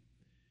him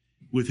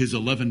with his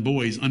 11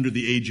 boys under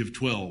the age of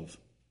 12.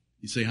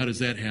 You say, how does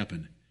that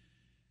happen?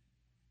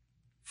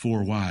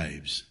 4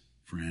 wives,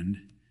 friend.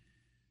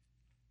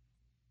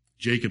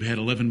 Jacob had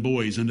 11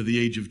 boys under the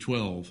age of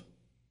 12.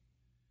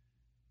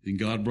 And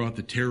God brought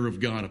the terror of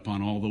God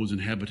upon all those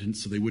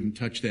inhabitants so they wouldn't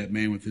touch that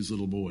man with his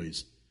little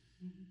boys.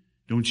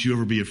 Don't you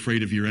ever be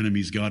afraid of your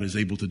enemies. God is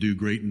able to do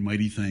great and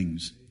mighty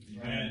things.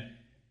 Amen.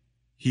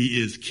 He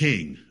is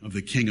king of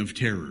the king of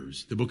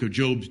terrors. The book of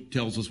Job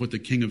tells us what the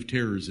king of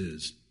terrors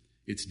is.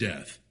 It's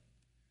death.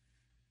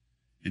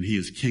 And he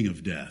is king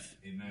of death.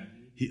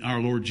 Amen. Our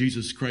Lord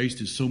Jesus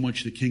Christ is so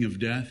much the king of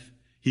death,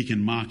 he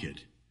can mock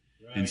it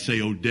and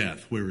say, "O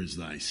death, where is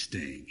thy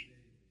sting?"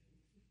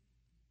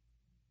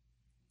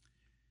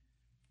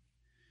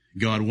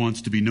 God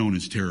wants to be known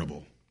as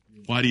terrible.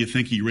 Why do you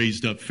think he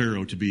raised up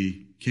Pharaoh to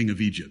be king of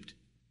Egypt?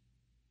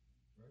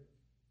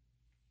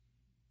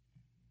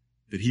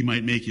 That he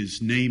might make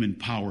his name and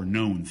power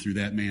known through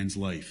that man's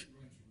life.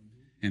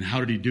 And how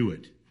did he do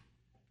it?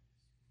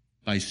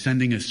 By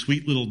sending a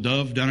sweet little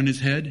dove down on his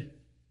head?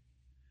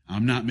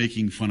 I'm not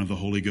making fun of the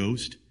Holy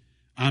Ghost.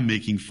 I'm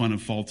making fun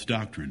of false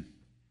doctrine.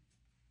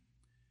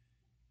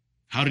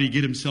 How did he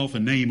get himself a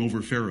name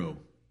over Pharaoh?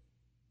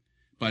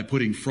 By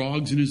putting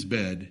frogs in his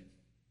bed,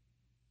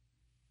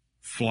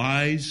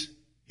 flies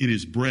in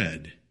his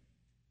bread,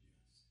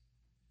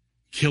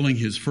 killing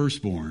his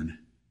firstborn,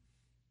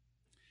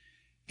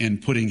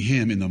 and putting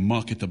him in the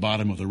muck at the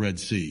bottom of the Red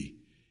Sea.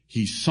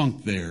 He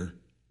sunk there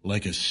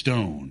like a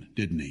stone,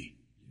 didn't he?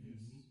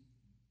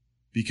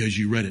 Because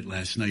you read it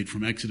last night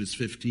from Exodus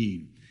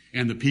 15.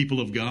 And the people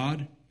of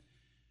God,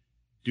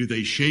 do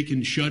they shake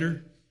and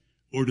shudder,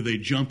 or do they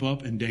jump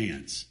up and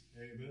dance?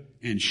 Amen.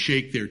 And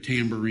shake their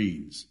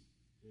tambourines?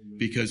 Amen.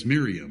 Because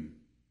Miriam,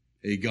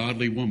 a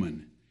godly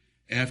woman,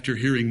 after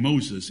hearing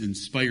Moses'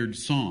 inspired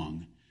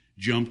song,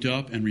 jumped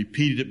up and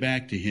repeated it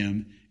back to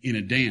him in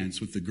a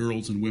dance with the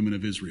girls and women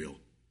of Israel.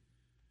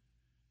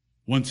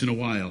 Once in a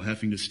while,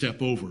 having to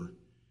step over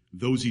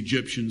those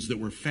Egyptians that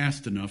were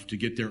fast enough to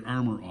get their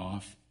armor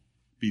off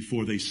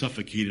before they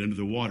suffocated under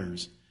the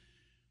waters,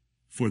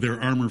 for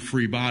their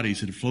armor-free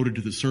bodies had floated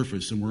to the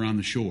surface and were on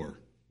the shore.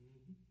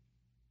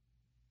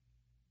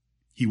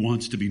 He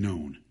wants to be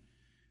known.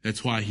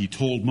 That's why he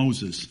told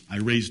Moses, I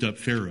raised up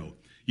Pharaoh.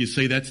 You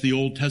say that's the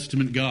Old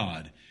Testament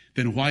God.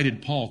 Then why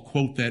did Paul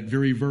quote that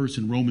very verse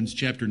in Romans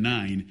chapter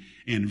 9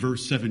 and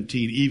verse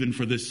 17, even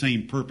for this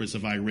same purpose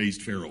of I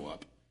raised Pharaoh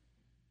up?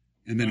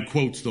 And then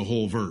quotes the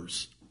whole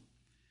verse.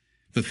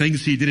 The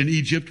things he did in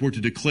Egypt were to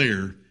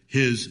declare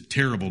his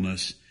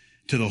terribleness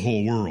to the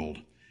whole world.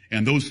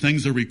 And those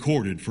things are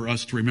recorded for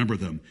us to remember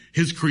them.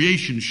 His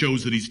creation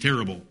shows that he's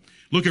terrible.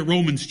 Look at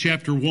Romans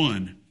chapter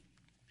 1.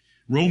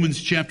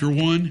 Romans chapter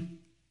 1.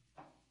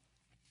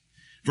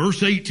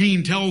 Verse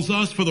 18 tells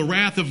us, for the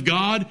wrath of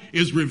God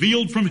is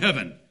revealed from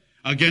heaven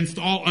against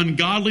all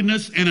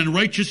ungodliness and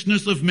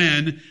unrighteousness of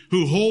men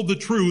who hold the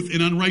truth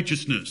in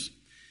unrighteousness.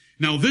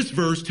 Now this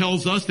verse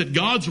tells us that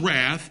God's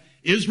wrath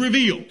is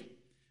revealed.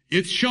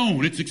 It's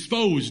shown, it's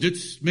exposed,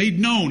 it's made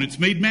known, it's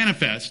made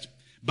manifest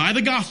by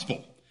the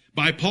gospel,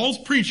 by Paul's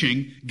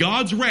preaching,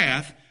 God's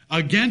wrath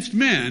against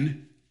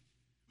men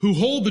who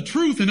hold the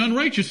truth in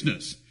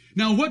unrighteousness.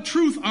 Now what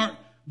truth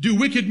do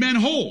wicked men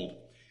hold?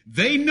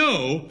 They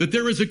know that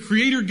there is a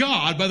creator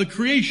God by the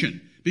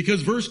creation,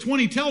 because verse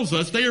 20 tells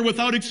us they are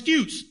without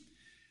excuse.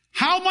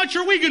 How much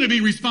are we going to be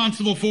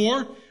responsible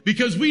for?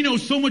 Because we know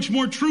so much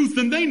more truth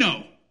than they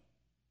know.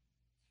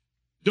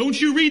 Don't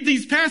you read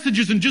these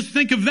passages and just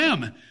think of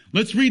them.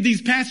 Let's read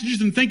these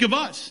passages and think of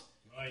us.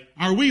 Right.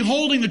 Are we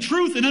holding the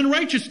truth in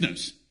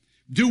unrighteousness?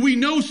 Do we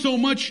know so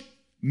much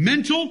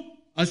mental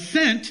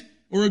assent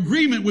or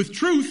agreement with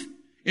truth,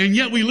 and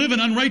yet we live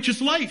an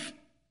unrighteous life?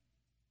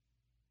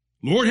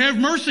 Lord, have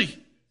mercy.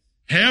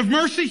 Have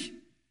mercy.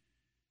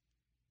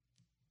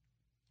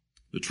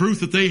 The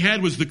truth that they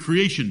had was the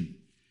creation.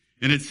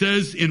 And it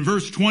says in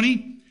verse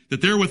 20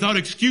 that they're without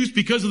excuse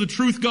because of the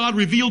truth God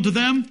revealed to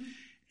them.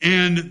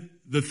 And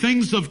the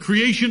things of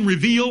creation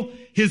reveal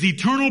his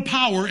eternal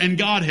power and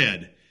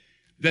Godhead.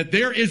 That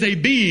there is a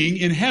being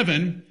in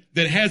heaven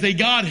that has a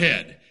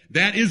Godhead.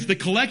 That is the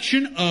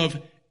collection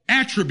of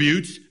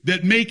attributes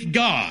that make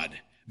God.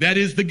 That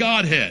is the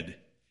Godhead.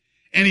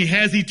 And he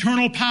has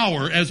eternal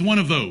power as one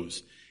of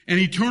those. And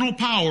eternal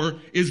power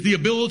is the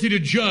ability to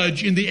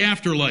judge in the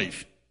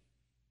afterlife.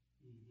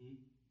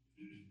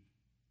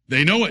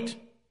 They know it.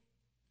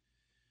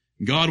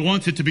 God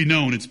wants it to be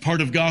known. It's part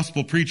of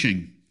gospel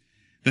preaching.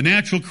 The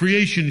natural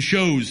creation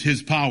shows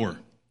his power.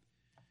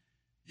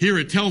 Here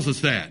it tells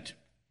us that.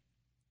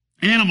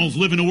 Animals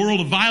live in a world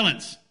of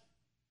violence.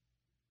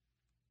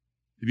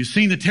 Have you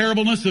seen the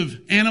terribleness of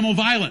animal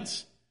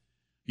violence?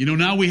 You know,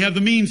 now we have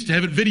the means to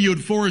have it videoed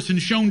for us and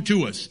shown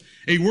to us.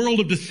 A world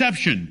of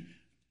deception.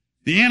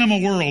 The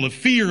animal world of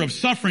fear, of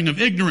suffering,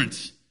 of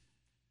ignorance,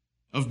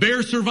 of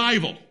bare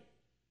survival,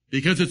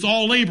 because it's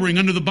all laboring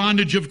under the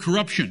bondage of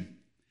corruption.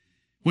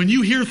 When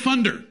you hear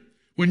thunder,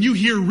 when you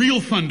hear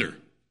real thunder,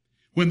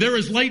 when there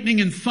is lightning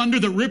and thunder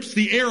that rips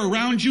the air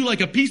around you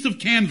like a piece of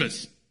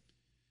canvas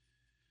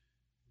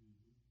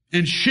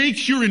and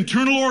shakes your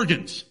internal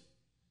organs,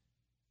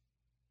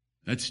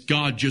 that's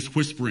God just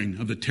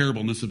whispering of the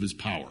terribleness of his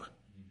power.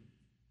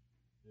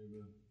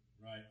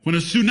 When a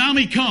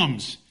tsunami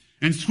comes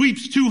and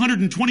sweeps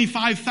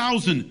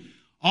 225,000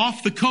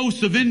 off the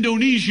coast of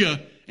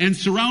Indonesia and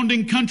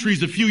surrounding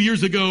countries a few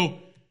years ago,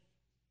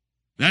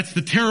 that's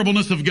the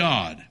terribleness of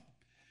God.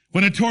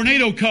 When a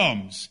tornado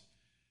comes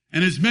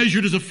and is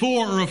measured as a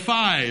 4 or a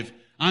 5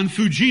 on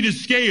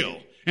Fujita's scale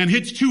and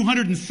hits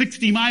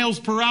 260 miles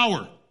per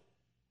hour,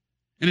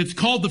 and it's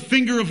called the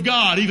finger of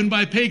God even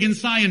by pagan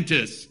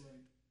scientists,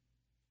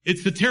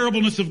 it's the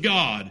terribleness of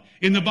God.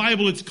 In the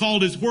Bible, it's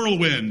called his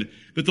whirlwind,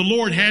 that the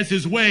Lord has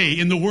his way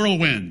in the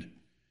whirlwind.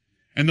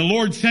 And the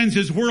Lord sends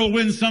his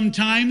whirlwind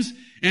sometimes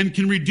and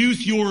can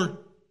reduce your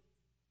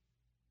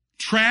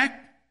track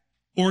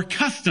or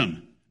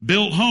custom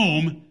built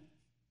home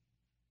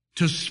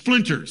to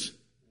splinters.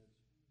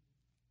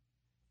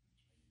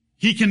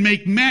 He can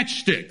make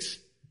matchsticks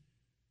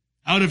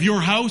out of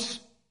your house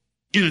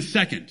in a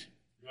second.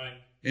 Right.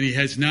 And he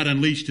has not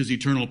unleashed his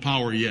eternal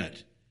power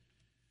yet.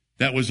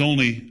 That was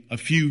only a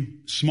few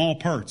small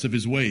parts of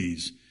his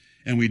ways,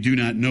 and we do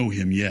not know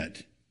him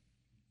yet.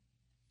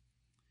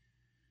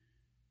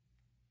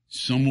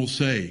 Some will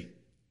say,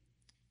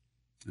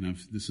 and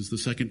this is the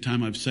second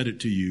time I've said it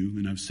to you,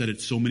 and I've said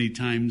it so many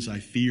times I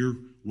fear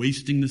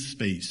wasting the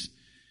space.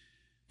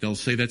 They'll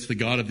say that's the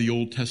God of the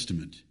Old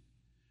Testament.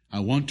 I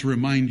want to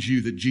remind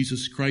you that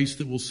Jesus Christ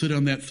that will sit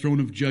on that throne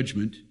of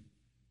judgment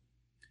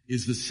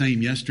is the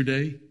same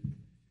yesterday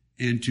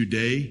and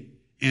today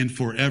and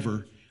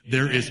forever.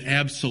 There is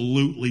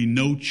absolutely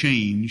no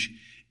change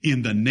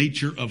in the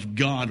nature of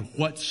God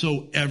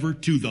whatsoever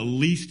to the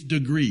least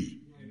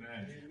degree.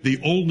 Amen. The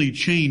only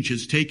change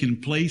has taken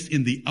place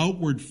in the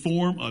outward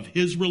form of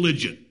his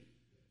religion.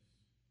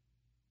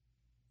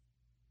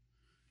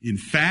 In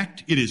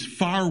fact, it is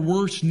far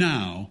worse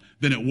now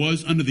than it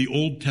was under the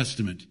Old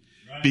Testament,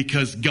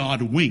 because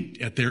God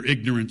winked at their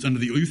ignorance under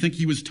the. You think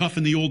he was tough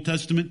in the Old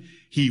Testament?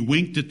 He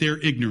winked at their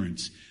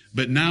ignorance.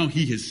 But now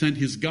he has sent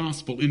his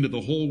gospel into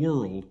the whole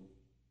world,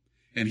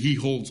 and he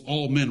holds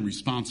all men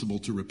responsible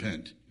to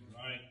repent.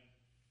 Right.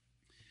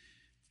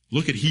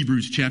 Look at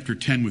Hebrews chapter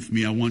 10 with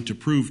me. I want to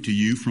prove to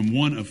you from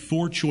one of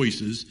 4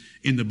 choices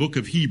in the book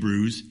of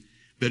Hebrews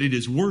that it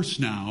is worse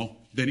now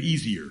than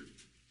easier.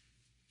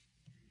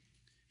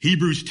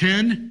 Hebrews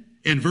 10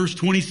 and verse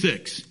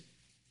 26.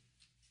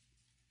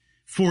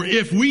 For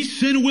if we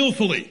sin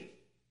willfully,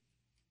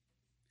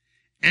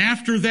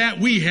 after that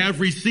we have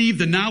received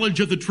the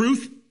knowledge of the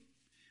truth,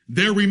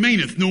 there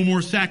remaineth no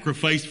more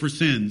sacrifice for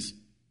sins,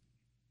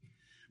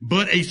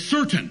 but a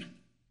certain,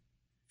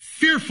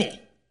 fearful,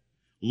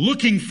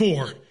 looking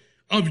for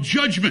of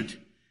judgment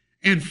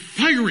and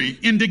fiery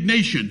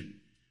indignation,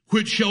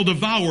 which shall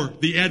devour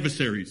the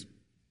adversaries.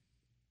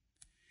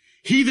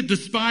 He that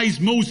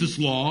despised Moses'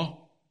 law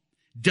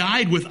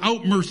died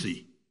without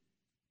mercy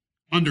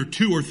under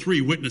 2 or 3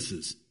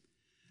 witnesses.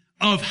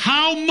 Of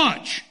how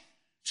much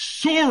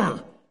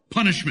sorer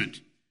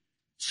punishment,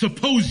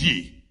 suppose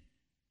ye,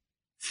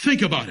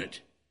 think about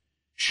it,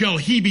 shall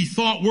he be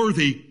thought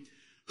worthy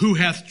who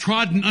hath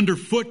trodden under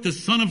foot the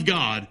Son of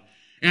God,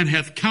 and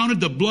hath counted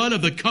the blood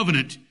of the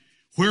covenant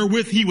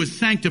wherewith he was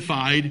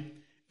sanctified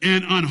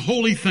an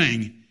unholy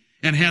thing,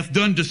 and hath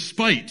done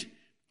despite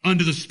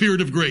unto the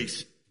Spirit of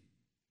grace.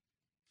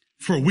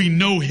 For we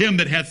know him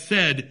that hath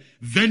said,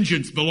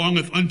 vengeance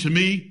belongeth unto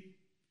me,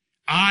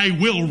 I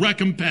will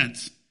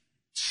recompense,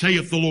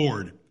 saith the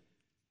Lord.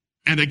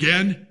 And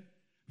again,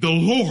 the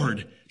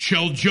Lord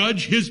shall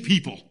judge his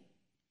people.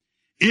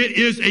 It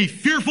is a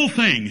fearful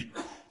thing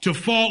to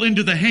fall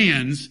into the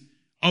hands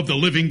of the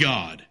living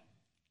God.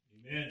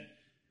 Amen.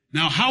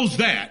 Now, how's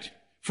that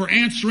for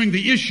answering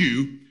the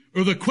issue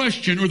or the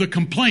question or the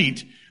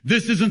complaint?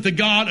 This isn't the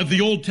God of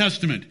the Old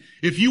Testament.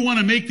 If you want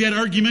to make that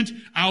argument,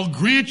 I'll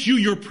grant you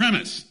your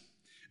premise.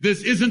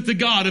 This isn't the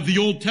God of the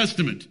Old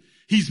Testament.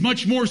 He's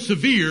much more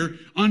severe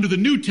under the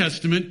New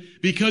Testament,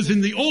 because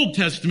in the Old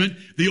Testament,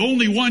 the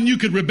only one you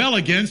could rebel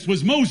against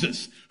was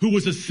Moses, who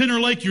was a sinner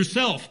like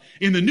yourself.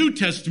 In the New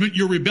Testament,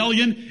 your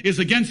rebellion is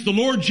against the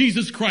Lord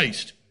Jesus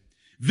Christ.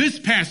 This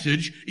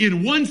passage,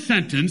 in one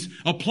sentence,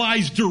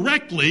 applies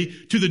directly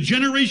to the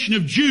generation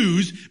of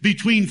Jews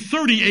between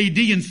 30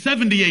 AD and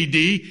 70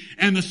 AD,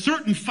 and the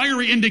certain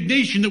fiery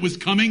indignation that was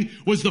coming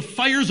was the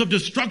fires of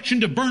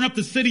destruction to burn up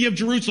the city of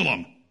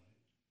Jerusalem.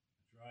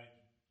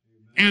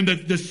 And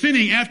the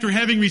sinning, after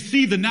having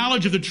received the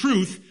knowledge of the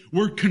truth,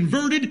 were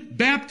converted,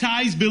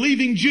 baptized,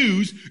 believing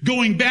Jews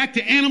going back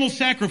to animal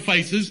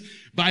sacrifices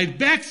by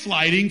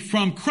backsliding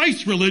from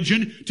Christ's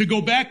religion to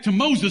go back to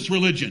Moses'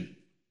 religion.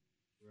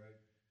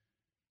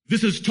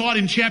 This is taught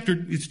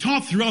it's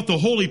taught throughout the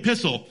whole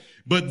epistle,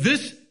 but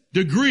this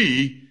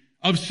degree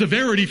of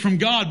severity from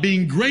God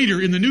being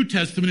greater in the New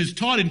Testament is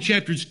taught in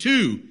chapters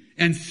 2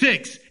 and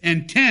 6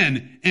 and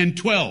 10 and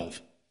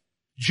 12.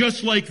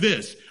 Just like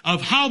this,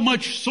 of how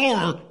much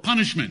sorer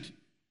punishment.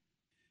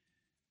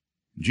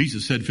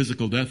 Jesus said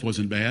physical death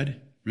wasn't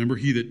bad. Remember,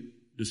 he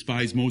that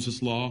despised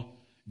Moses' law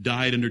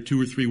died under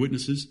 2 or 3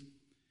 witnesses.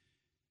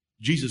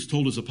 Jesus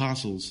told his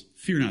apostles,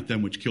 fear not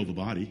them which kill the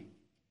body.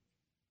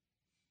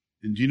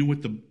 And do you know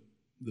what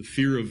the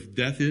fear of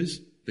death is?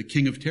 The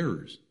king of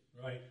terrors.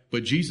 Right.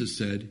 But Jesus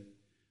said,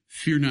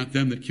 fear not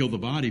them that kill the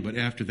body, but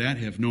after that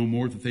have no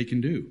more that they can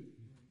do.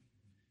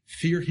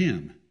 Fear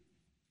him,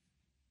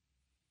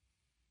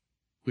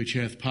 which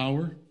hath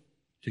power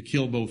to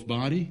kill both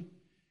body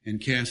and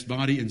cast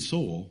body and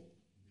soul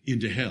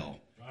into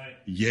hell. Right.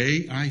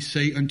 Yea, I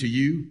say unto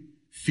you,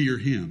 fear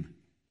him.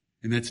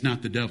 And that's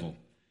not the devil.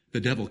 The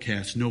devil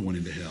casts no one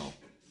into hell.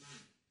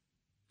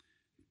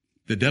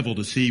 The devil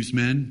deceives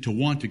men to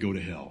want to go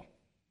to hell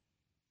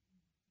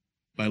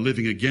by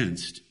living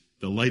against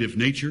the light of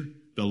nature,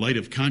 the light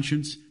of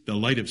conscience, the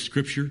light of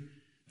Scripture,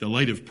 the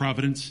light of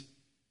providence,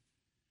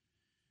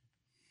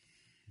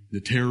 the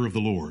terror of the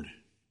Lord.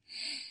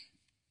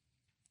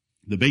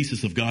 The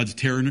basis of God's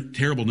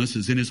terribleness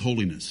is in his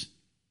holiness.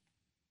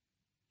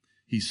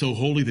 He's so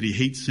holy that he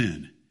hates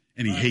sin,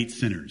 and he hates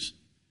sinners.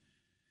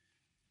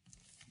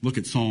 Look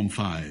at Psalm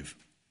 5.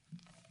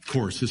 Of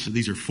course,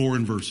 these are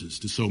foreign verses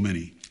to so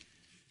many.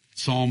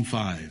 Psalm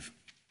 5.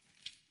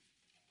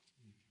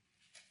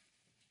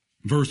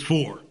 Verse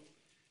 4.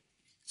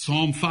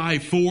 Psalm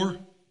 5:4.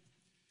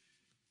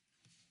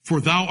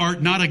 For thou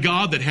art not a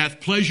God that hath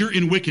pleasure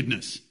in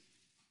wickedness,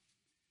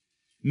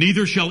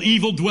 neither shall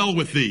evil dwell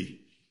with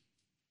thee.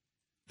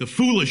 The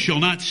foolish shall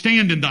not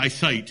stand in thy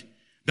sight.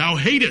 Thou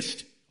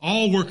hatest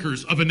all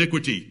workers of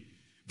iniquity.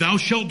 Thou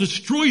shalt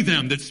destroy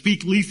them that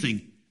speak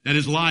leasing, that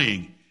is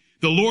lying.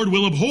 The Lord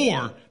will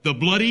abhor the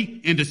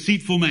bloody and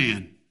deceitful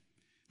man.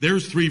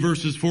 There's 3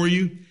 verses for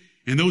you,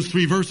 and those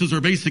 3 verses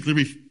are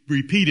basically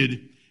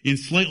repeated in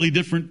slightly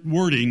different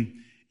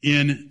wording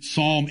in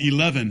Psalm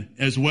 11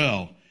 as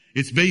well.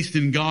 It's based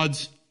in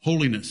God's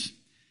holiness.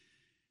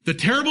 The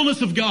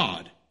terribleness of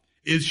God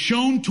is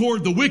shown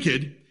toward the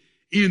wicked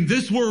in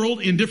this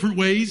world in different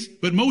ways,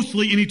 but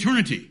mostly in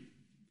eternity.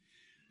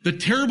 The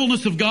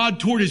terribleness of God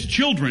toward his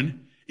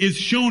children is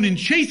shown in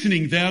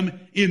chastening them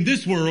in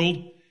this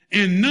world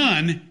and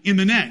none in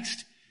the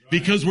next,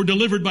 because we're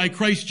delivered by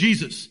Christ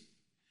Jesus.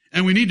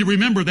 And we need to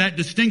remember that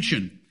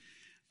distinction.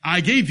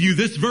 I gave you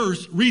this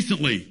verse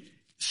recently,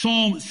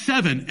 Psalm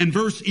 7 and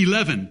verse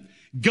 11.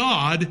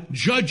 God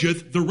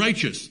judgeth the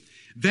righteous.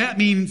 That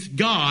means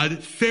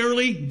God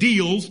fairly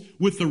deals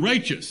with the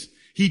righteous.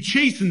 He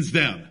chastens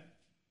them.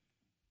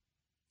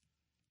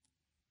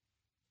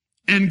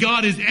 And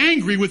God is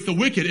angry with the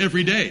wicked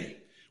every day.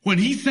 When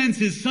he sends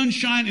his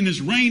sunshine and his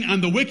rain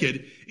on the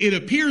wicked, it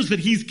appears that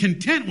he's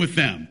content with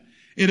them.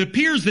 It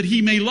appears that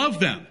he may love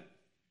them.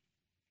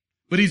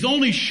 But he's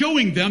only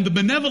showing them the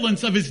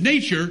benevolence of his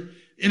nature,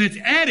 and it's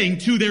adding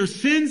to their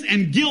sins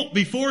and guilt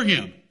before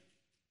him.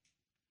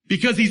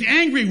 Because he's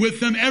angry with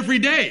them every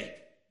day.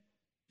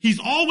 He's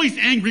always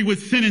angry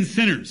with sin and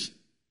sinners.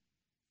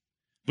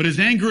 But his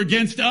anger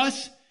against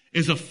us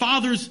is a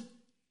father's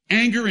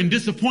anger and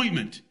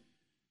disappointment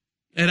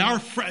at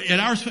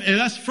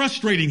us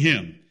frustrating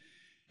him.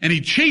 And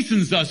he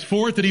chastens us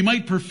for it that he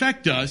might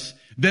perfect us,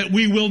 that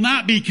we will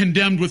not be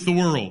condemned with the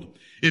world.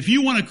 If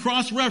you want a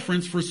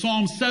cross-reference for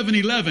Psalm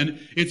 7:11,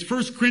 it's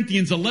 1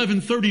 Corinthians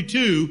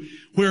 11:32,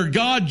 where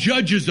God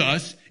judges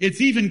us.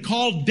 It's even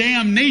called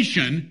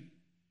damnation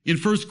in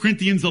 1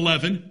 Corinthians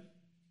 11.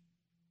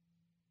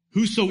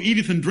 Whoso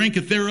eateth and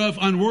drinketh thereof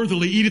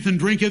unworthily eateth and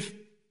drinketh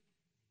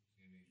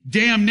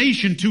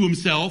damnation to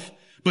himself.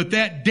 But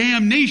that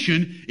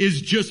damnation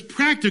is just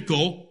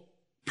practical,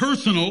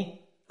 personal,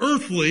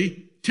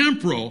 earthly,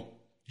 temporal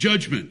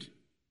judgment.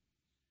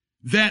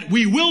 That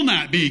we will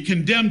not be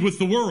condemned with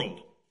the world.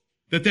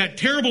 That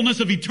terribleness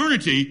of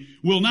eternity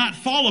will not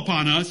fall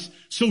upon us,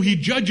 so he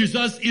judges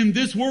us in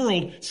this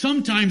world,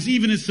 sometimes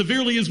even as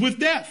severely as with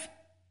death.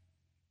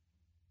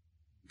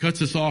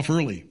 Cuts us off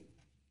early.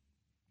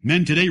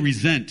 Men today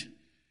resent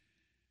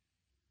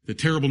the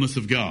terribleness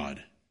of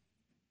God.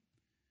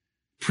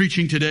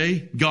 Preaching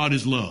today, God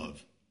is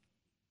love.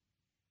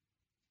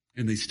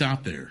 And they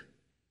stop there.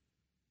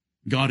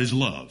 God is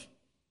love.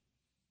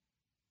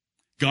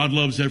 God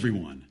loves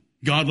everyone.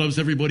 God loves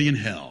everybody in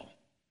hell.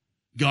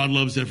 God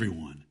loves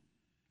everyone.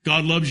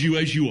 God loves you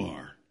as you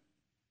are.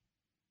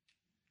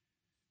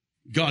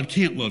 God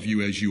can't love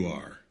you as you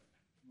are.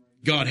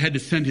 God had to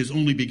send his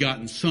only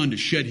begotten Son to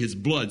shed his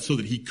blood so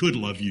that he could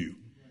love you,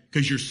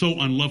 because you're so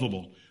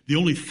unlovable. The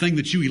only thing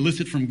that you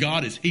elicit from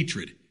God is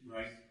hatred.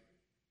 Right.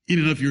 In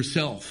and of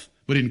yourself.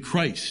 But in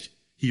Christ,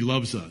 he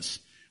loves us.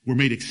 We're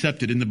made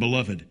accepted in the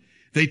beloved.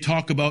 They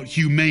talk about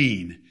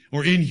humane.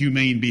 or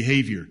inhumane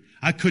behavior.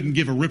 I couldn't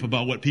give a rip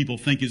about what people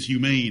think is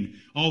humane.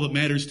 All that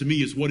matters to me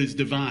is what is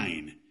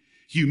divine.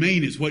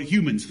 Humane is what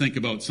humans think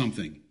about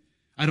something.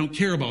 I don't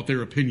care about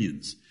their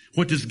opinions.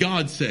 What does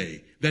God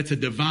say? That's a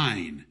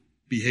divine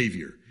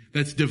behavior.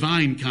 That's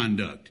divine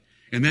conduct.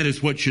 And that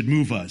is what should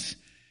move us.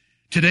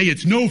 Today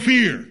it's no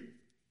fear.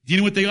 Do you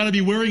know what they ought to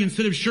be wearing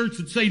instead of shirts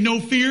that say no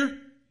fear?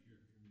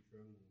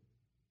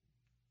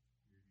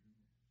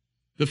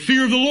 The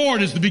fear of the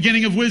Lord is the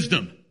beginning of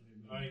wisdom.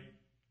 Right.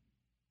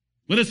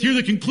 Let us hear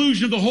the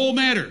conclusion of the whole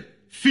matter.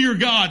 Fear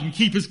God and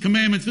keep His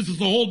commandments. This is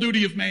the whole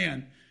duty of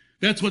man.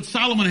 That's what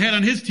Solomon had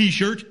on his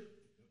t-shirt.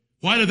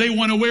 Why do they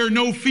want to wear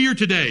no fear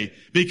today?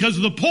 Because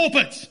the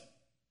pulpits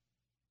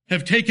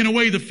have taken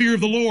away the fear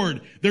of the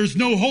Lord. There's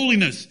no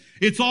holiness.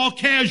 It's all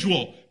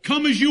casual.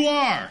 Come as you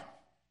are.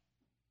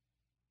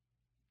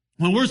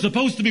 When we're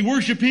supposed to be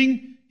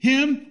worshiping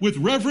Him with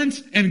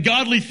reverence and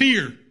godly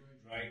fear.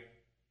 Right.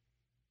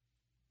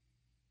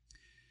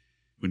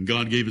 When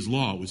God gave His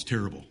law, it was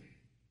terrible.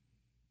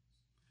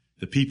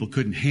 The people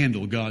couldn't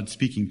handle God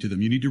speaking to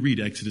them. You need to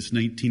read Exodus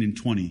 19 and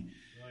 20.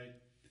 Right.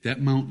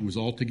 That mountain was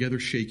altogether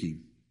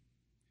shaking.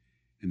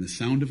 And the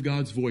sound of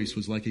God's voice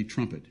was like a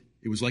trumpet.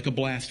 It was like a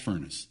blast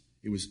furnace.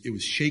 It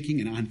was shaking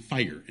and on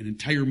fire. An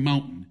entire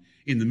mountain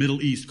in the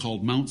Middle East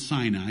called Mount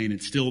Sinai, and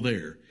it's still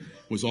there,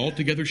 was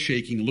altogether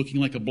shaking, looking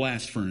like a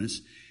blast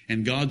furnace.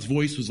 And God's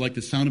voice was like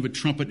the sound of a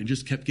trumpet. It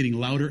just kept getting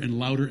louder and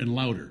louder and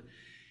louder.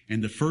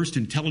 And the first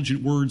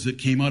intelligent words that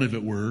came out of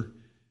it were,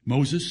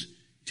 Moses,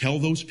 tell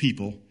those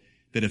people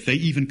that if they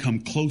even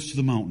come close to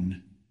the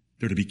mountain,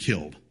 they're to be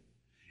killed.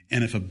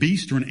 And if a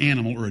beast or an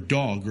animal or a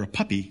dog or a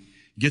puppy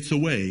gets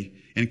away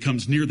and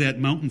comes near that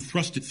mountain,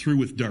 thrust it through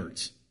with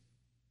darts.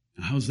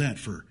 Now, how's that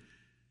for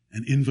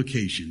an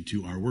invocation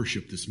to our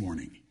worship this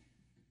morning?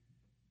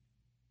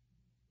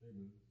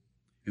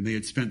 And they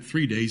had spent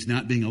 3 days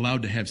not being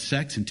allowed to have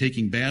sex and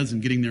taking baths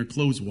and getting their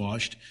clothes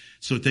washed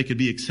so that they could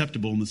be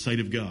acceptable in the sight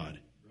of God.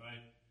 Right.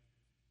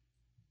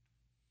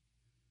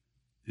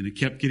 And it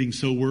kept getting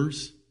so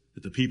worse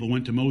that the people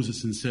went to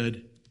Moses and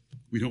said,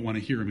 we don't want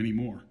to hear him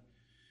anymore.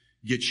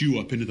 Get you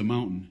up into the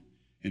mountain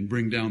and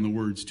bring down the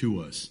words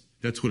to us.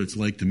 That's what it's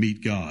like to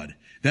meet God.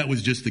 That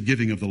was just the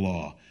giving of the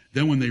law.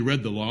 Then when they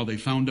read the law, they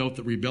found out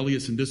that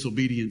rebellious and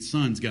disobedient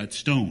sons got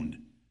stoned.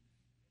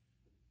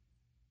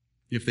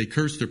 If they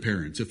cursed their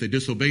parents, if they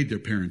disobeyed their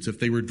parents, if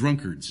they were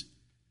drunkards,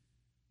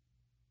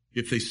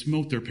 if they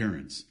smote their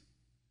parents,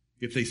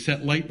 if they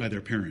set light by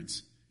their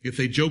parents, if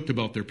they joked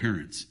about their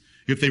parents,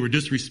 if they were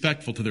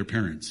disrespectful to their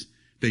parents,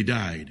 they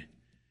died.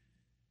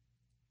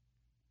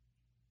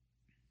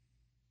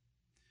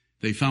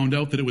 They found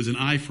out that it was an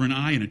eye for an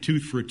eye and a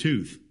tooth for a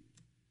tooth.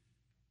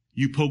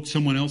 You poke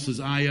someone else's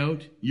eye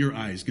out, your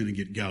eye is going to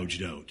get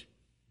gouged out.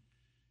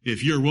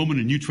 If you're a woman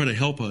and you try to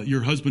help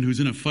your husband who's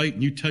in a fight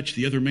and you touch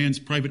the other man's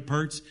private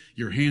parts,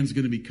 your hand's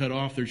going to be cut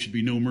off. There should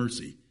be no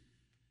mercy.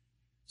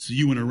 So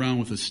you went around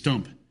with a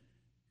stump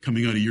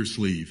coming out of your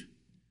sleeve.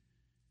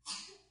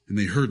 And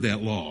they heard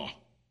that law.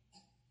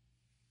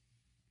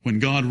 When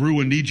God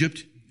ruined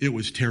Egypt, it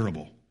was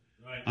terrible.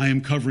 Right. I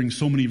am covering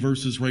so many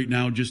verses right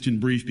now just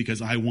in brief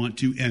because I want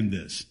to end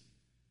this.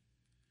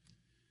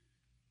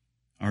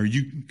 Are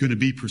you going to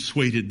be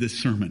persuaded this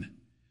sermon?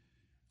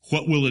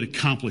 What will it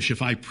accomplish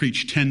if I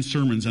preach 10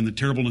 sermons on the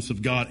terribleness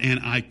of God? And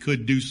I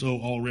could do so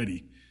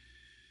already.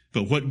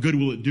 But what good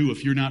will it do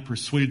if you're not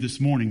persuaded this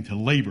morning to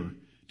labor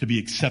to be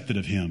accepted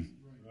of Him?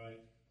 Right.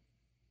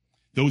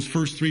 Those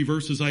first 3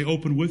 verses I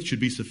opened with should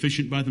be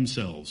sufficient by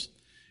themselves.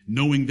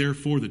 Knowing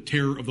therefore the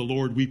terror of the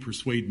Lord, we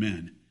persuade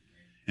men.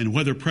 And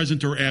whether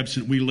present or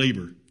absent, we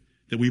labor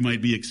that we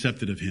might be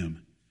accepted of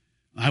Him.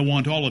 I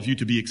want all of you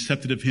to be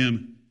accepted of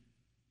Him,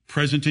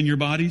 present in your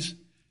bodies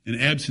and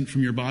absent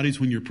from your bodies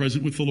when you're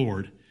present with the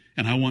Lord.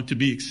 And I want to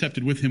be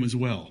accepted with Him as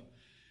well.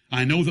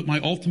 I know that my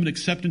ultimate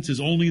acceptance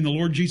is only in the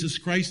Lord Jesus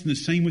Christ, and the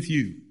same with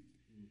you.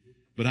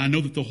 But I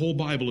know that the whole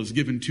Bible is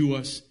given to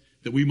us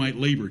that we might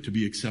labor to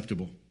be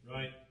acceptable.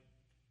 Right.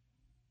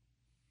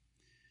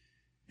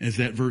 As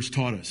that verse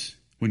taught us,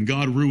 when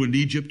God ruined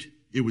Egypt,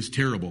 it was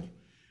terrible.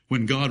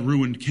 When God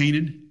ruined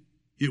Canaan,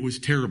 it was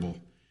terrible.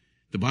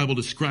 The Bible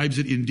describes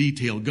it in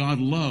detail. God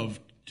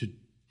loved to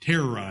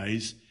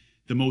terrorize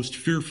the most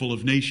fearful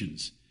of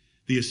nations.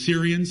 The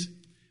Assyrians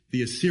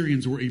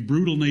were a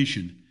brutal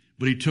nation,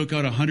 but He took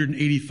out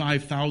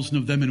 185,000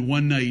 of them in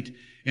one night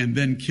and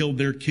then killed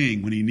their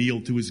king when he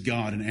kneeled to his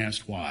God and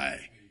asked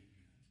why.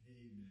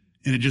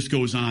 And it just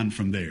goes on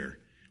from there.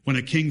 When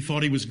a king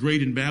thought he was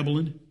great in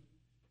Babylon,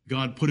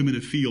 God put him in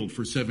a field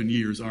for 7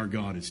 years. Our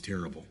God is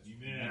terrible.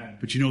 Amen.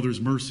 But you know there's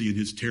mercy in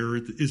His terror,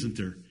 isn't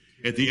there?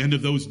 At the end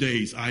of those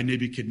days, I,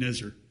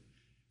 Nebuchadnezzar,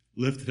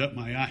 lifted up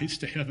my eyes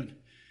to heaven.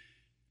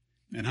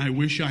 And I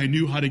wish I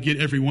knew how to get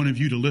every one of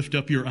you to lift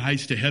up your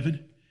eyes to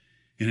heaven.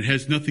 And it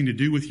has nothing to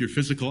do with your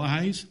physical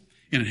eyes.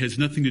 And it has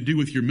nothing to do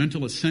with your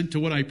mental assent to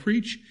what I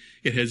preach.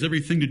 It has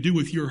everything to do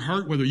with your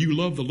heart, whether you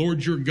love the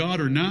Lord your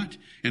God or not,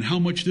 and how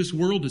much this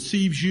world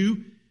deceives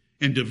you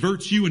and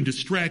diverts you and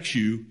distracts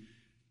you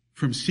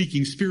from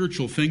seeking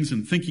spiritual things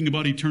and thinking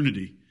about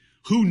eternity.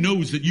 Who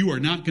knows that you are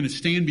not going to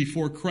stand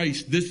before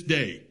Christ this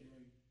day?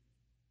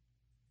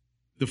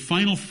 The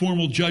final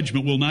formal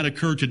judgment will not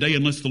occur today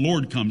unless the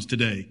Lord comes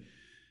today.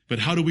 But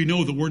how do we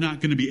know that we're not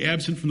going to be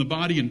absent from the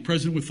body and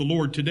present with the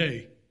Lord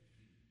today?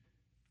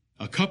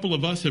 A couple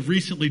of us have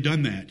recently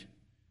done that.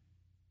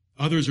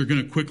 Others are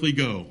going to quickly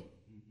go.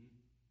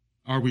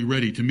 Are we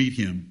ready to meet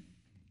him?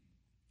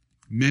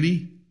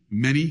 Many,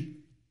 many,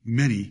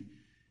 many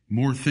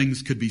more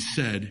things could be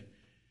said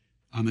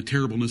on the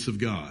terribleness of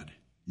God.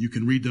 You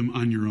can read them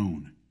on your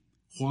own.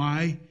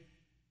 Why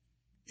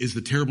is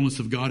the terribleness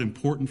of God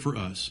important for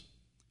us,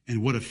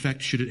 and what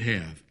effect should it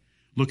have?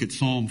 Look at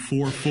Psalm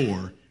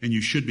 4:4, and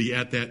you should be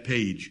at that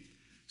page.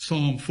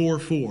 Psalm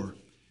 4:4.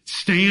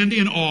 Stand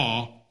in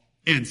awe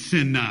and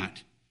sin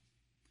not.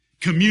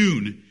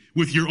 Commune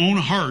with your own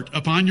heart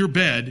upon your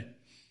bed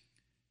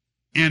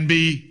and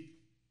be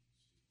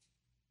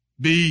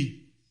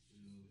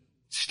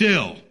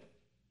still.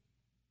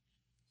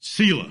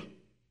 Selah.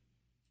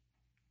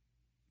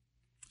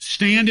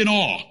 Stand in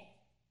awe.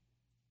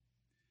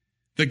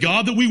 The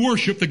God that we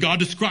worship, the God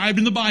described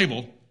in the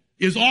Bible,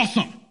 is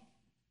awesome.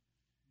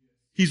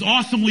 He's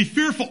awesomely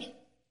fearful.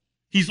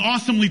 He's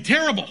awesomely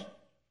terrible.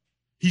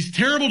 He's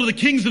terrible to the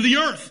kings of the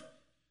earth.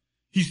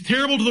 He's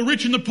terrible to the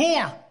rich and the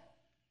poor.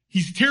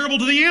 He's terrible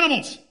to the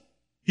animals.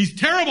 He's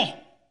terrible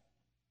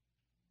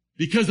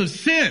because of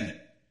sin.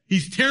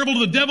 He's terrible to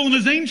the devil and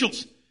his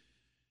angels.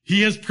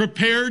 He has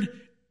prepared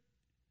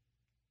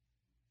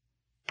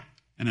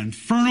an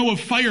inferno of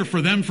fire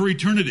for them for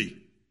eternity.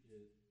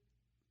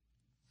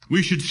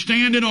 We should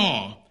stand in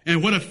awe.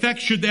 And what effect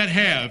should that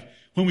have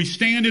when we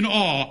stand in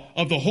awe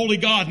of the holy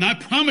God? And I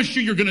promise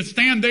you, you're going to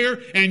stand there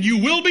and you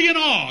will be in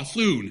awe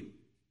soon.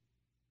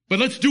 But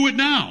let's do it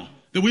now,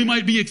 that we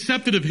might be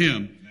accepted of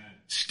him.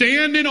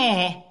 Stand in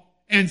awe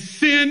and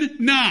sin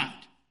not.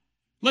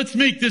 Let's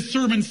make this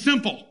sermon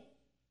simple.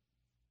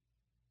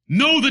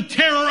 Know the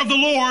terror of the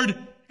Lord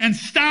and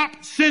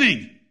stop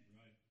sinning.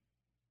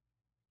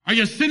 Are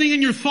you sinning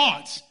in your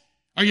thoughts?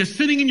 Are you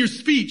sinning in your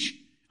speech?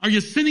 Are you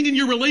sinning in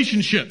your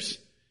relationships?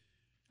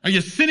 Are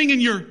you sinning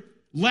in your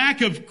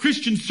lack of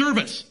Christian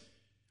service?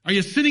 Are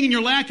you sinning in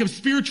your lack of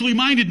spiritually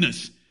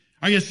mindedness?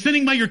 Are you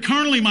sinning by your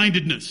carnally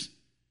mindedness?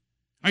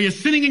 Are you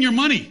sinning in your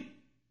money?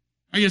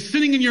 Are you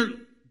sinning in your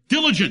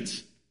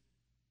diligence?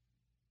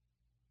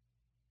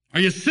 Are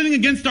you sinning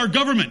against our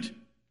government?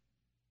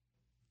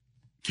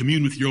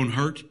 Commune with your own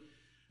heart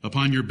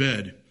upon your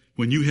bed.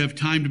 When you have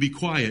time to be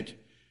quiet,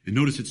 and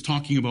notice it's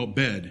talking about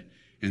bed,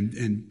 and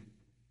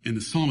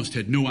the psalmist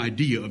had no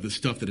idea of the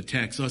stuff that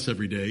attacks us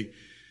every day.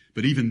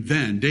 But even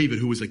then, David,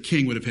 who was a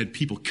king, would have had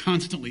people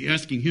constantly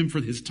asking him for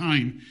his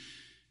time.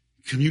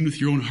 Commune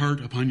with your own heart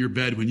upon your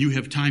bed when you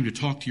have time to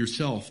talk to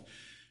yourself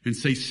and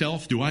say,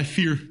 self, do I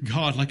fear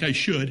God like I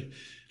should?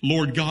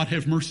 Lord God,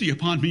 have mercy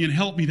upon me and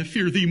help me to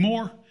fear thee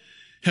more.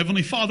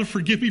 Heavenly Father,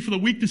 forgive me for the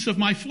weakness of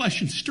my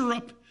flesh and stir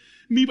up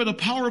me by the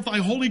power of thy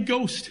Holy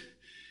Ghost,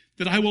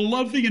 that I will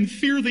love thee and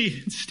fear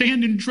thee and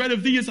stand in dread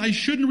of thee as I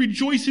should and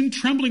rejoice in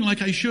trembling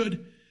like I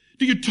should.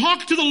 Do you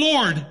talk to the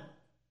Lord?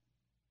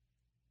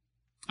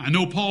 I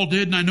know Paul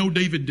did, and I know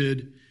David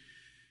did.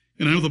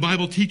 And I know the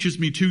Bible teaches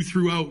me to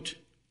throughout.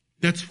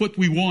 That's what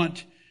we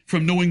want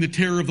from knowing the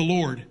terror of the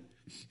Lord.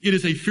 It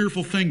is a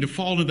fearful thing to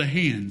fall into the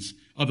hands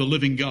of the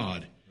living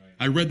God.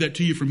 I read that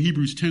to you from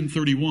Hebrews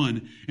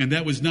 10:31, and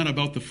that was not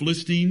about the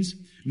Philistines,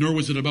 nor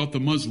was it about the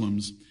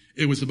Muslims.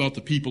 It was about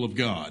the people of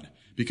God,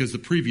 because the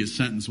previous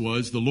sentence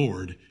was, the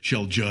Lord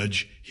shall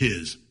judge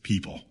his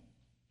people.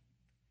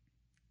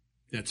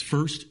 That's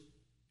first,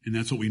 and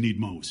that's what we need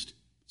most.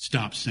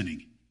 Stop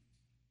sinning.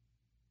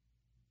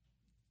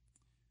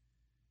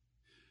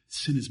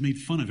 Sin is made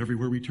fun of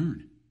everywhere we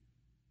turn.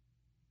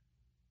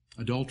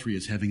 Adultery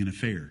is having an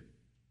affair.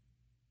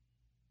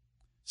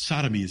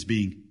 Sodomy is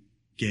being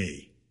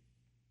gay.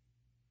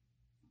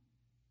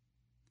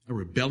 A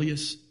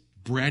rebellious,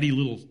 bratty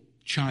little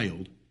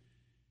child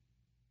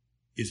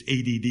is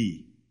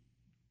ADD.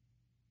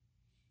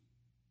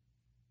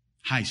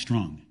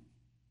 High-strung.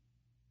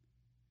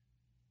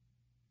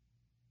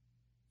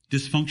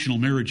 Dysfunctional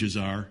marriages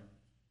are,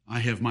 I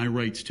have my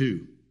rights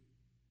too.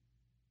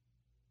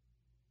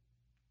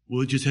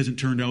 Well, it just hasn't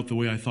turned out the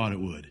way I thought it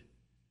would.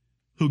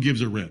 Who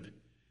gives a rip?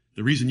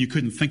 The reason you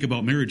couldn't think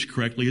about marriage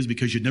correctly is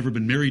because you'd never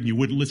been married and you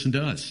wouldn't listen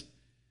to us.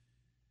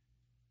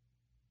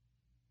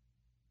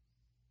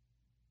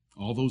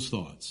 All those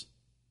thoughts.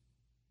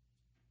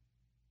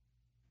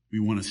 We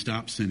want to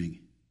stop sinning.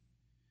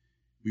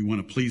 We want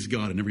to please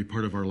God in every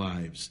part of our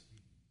lives.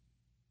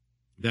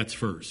 That's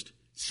first.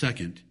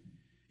 Second,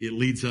 it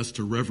leads us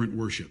to reverent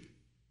worship.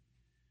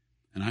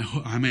 And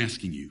I'm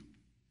asking you,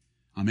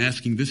 I'm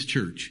asking this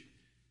church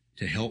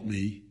to help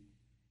me.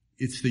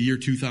 It's the year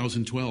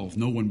 2012.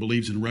 No one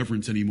believes in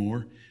reverence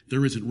anymore.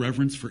 There isn't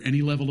reverence for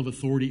any level of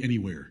authority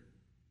anywhere.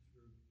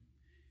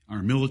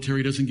 Our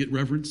military doesn't get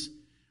reverence.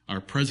 Our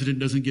president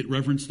doesn't get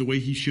reverence the way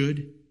he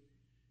should.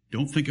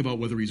 Don't think about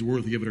whether he's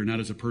worthy of it or not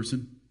as a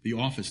person. The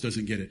office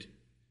doesn't get it.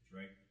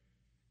 Right.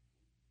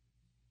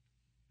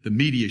 The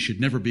media should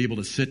never be able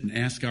to sit and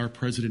ask our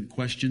president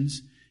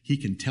questions he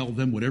can tell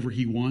them whatever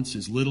he wants,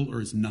 as little or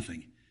as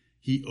nothing.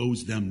 He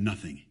owes them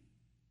nothing.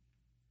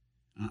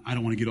 I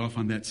don't want to get off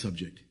on that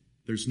subject.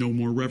 There's no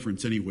more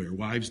reverence anywhere.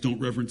 Wives don't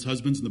reverence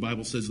husbands, and the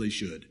Bible says they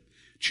should.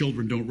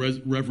 Children don't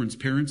reverence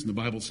parents, and the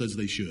Bible says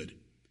they should.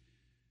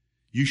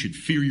 You should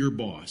fear your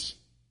boss.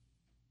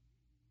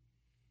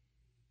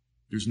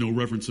 There's no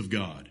reverence of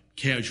God.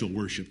 Casual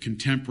worship,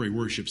 contemporary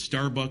worship,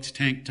 Starbucks,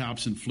 tank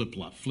tops, and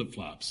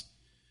flip-flops.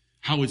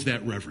 How is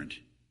that reverent?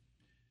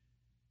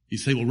 You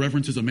say, well,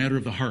 reverence is a matter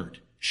of the heart.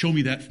 Show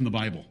me that from the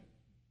Bible.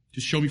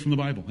 Just show me from the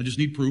Bible. I just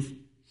need proof.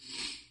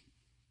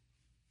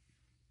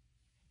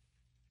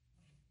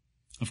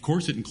 Of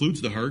course, it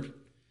includes the heart.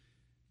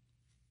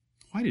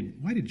 Why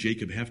did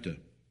Jacob have to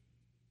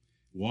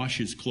wash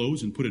his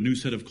clothes and put a new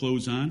set of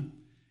clothes on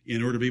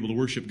in order to be able to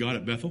worship God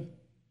at Bethel?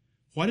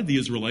 Why did the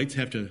Israelites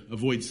have to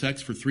avoid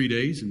sex for 3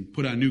 days and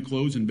put on new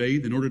clothes and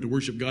bathe in order to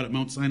worship God at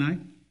Mount Sinai?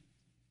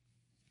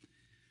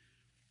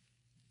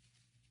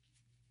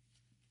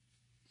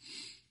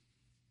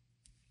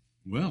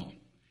 Well,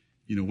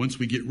 once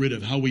we get rid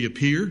of how we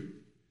appear,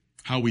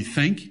 how we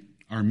think,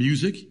 our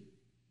music,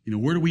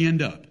 where do we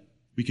end up?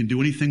 We can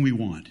do anything we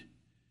want.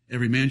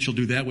 Every man shall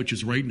do that which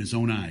is right in his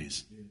own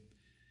eyes.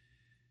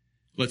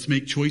 Let's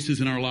make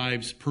choices in our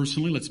lives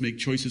personally. Let's make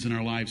choices in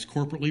our lives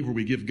corporately where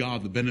we give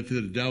God the benefit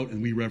of the doubt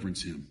and we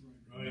reverence him.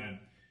 Right.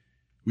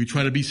 We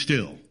try to be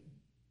still.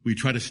 We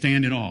try to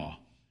stand in awe.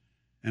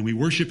 And we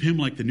worship him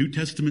like the New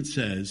Testament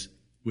says,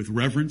 with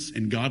reverence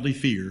and godly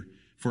fear,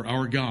 for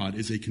our God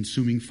is a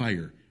consuming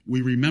fire.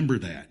 We remember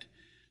that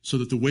so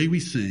that the way we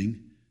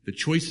sing, the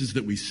choices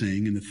that we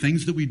sing, and the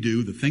things that we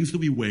do, the things that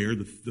we wear,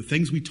 the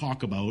things we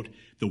talk about,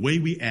 the way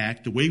we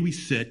act, the way we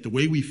sit, the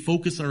way we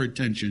focus our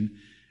attention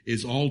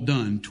is all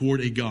done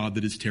toward a God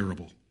that is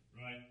terrible.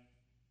 Right.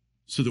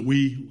 So that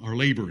we are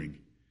laboring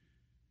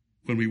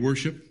when we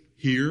worship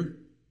here,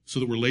 so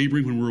that we're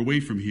laboring when we're away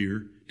from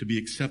here to be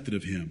accepted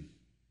of him.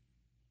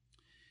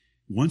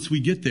 Once we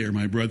get there,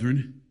 my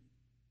brethren,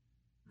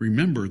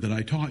 remember that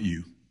I taught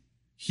you.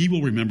 He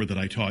will remember that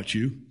I taught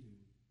you.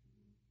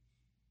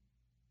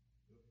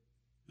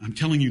 I'm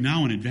telling you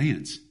now in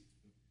advance.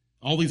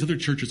 All these other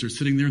churches are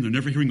sitting there and they're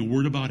never hearing a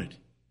word about it.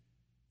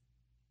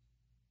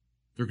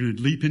 They're going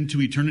to leap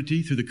into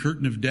eternity through the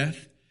curtain of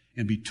death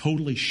and be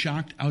totally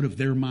shocked out of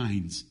their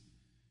minds.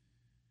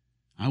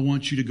 I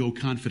want you to go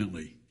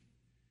confidently,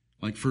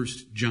 like 1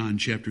 John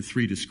chapter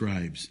 3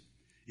 describes.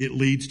 It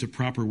leads to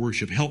proper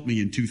worship. Help me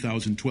in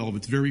 2012.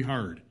 It's very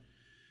hard.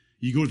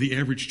 You go to the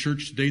average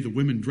church today, the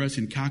women dress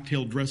in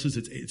cocktail dresses.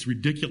 It's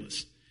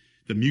ridiculous.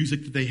 The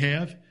music that they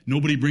have,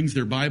 nobody brings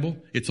their Bible.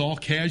 It's all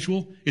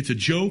casual. It's a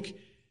joke.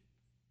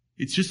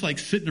 It's just like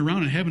sitting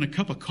around and having a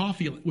cup of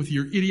coffee with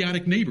your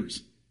idiotic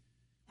neighbors.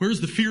 Where's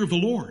the fear of the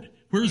Lord?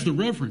 Where's the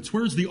reverence?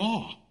 Where's the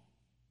awe?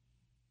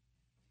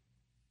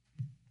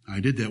 I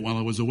did that while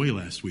I was away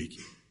last week.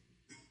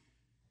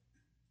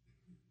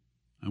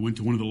 I went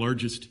to one of the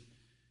largest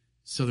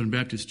Southern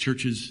Baptist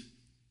churches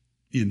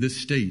in this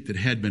state that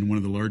had been one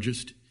of the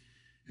largest,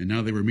 and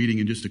now they were meeting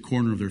in just a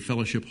corner of their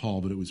fellowship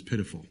hall, but it was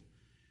pitiful.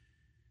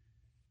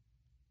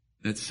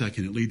 That's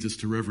second. It leads us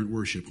to reverent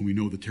worship when we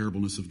know the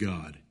terribleness of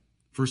God.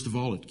 First of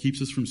all, it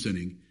keeps us from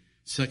sinning.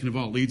 Second of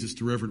all, it leads us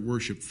to reverent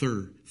worship.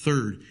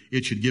 Third,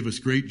 it should give us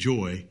great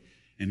joy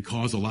and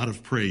cause a lot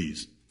of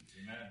praise.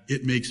 Amen.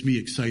 It makes me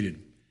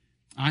excited.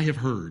 I have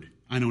heard,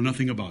 I know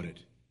nothing about it,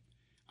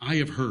 I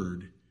have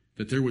heard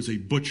that there was a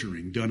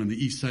butchering done on the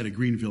east side of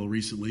Greenville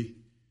recently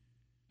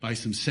by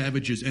some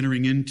savages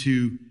entering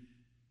into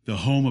the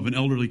home of an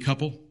elderly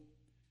couple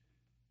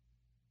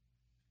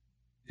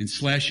and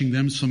slashing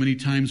them so many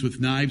times with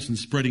knives and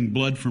spreading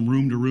blood from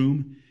room to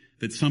room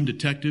that some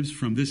detectives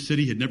from this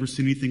city had never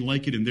seen anything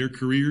like it in their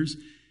careers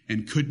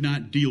and could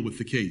not deal with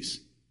the case.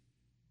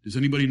 Does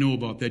anybody know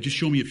about that? Just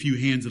show me a few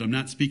hands that I'm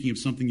not speaking of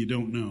something you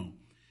don't know.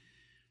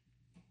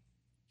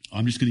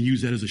 I'm just going to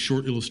use that as a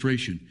short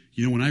illustration.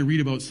 When I read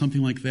about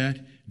something like that,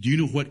 do you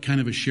know what kind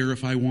of a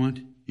sheriff I want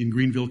in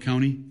Greenville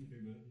County?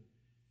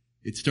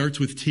 It starts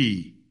with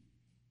T.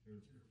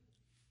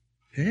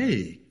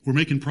 Hey, we're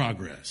making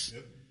progress.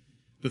 Yep.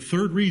 The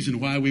third reason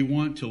why we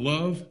want to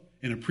love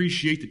and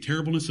appreciate the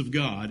terribleness of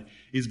God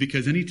is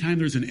because anytime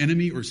there's an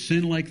enemy or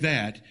sin like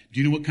that, do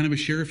you know what kind of a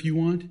sheriff you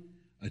want?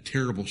 A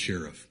terrible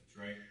sheriff.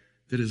 That's right.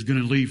 That is going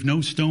to leave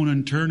no stone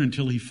unturned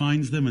until he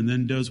finds them and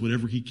then does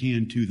whatever he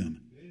can to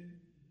them.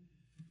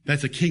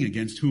 That's a king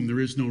against whom there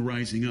is no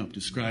rising up,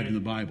 described in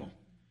the Bible.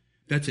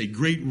 That's a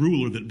great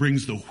ruler that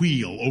brings the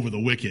wheel over the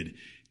wicked.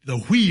 The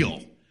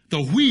wheel. Do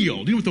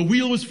you know what the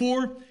wheel was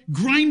for?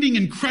 Grinding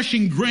and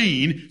crushing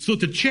grain so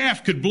that the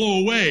chaff could blow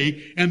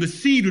away and the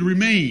seed would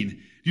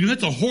remain.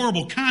 That's a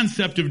horrible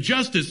concept of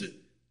justice.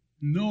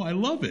 No, I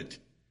love it.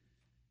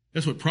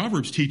 That's what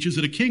Proverbs teaches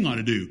that a king ought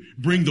to do.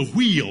 Bring the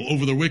wheel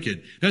over the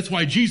wicked. That's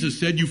why Jesus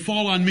said, you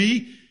fall on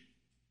me,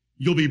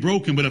 you'll be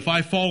broken. But if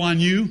I fall on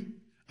you,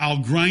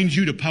 I'll grind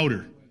you to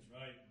powder.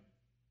 That's right.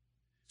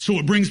 So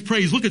it brings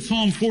praise. Look at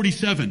Psalm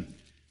 47.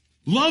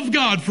 Love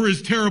God for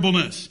his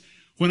terribleness.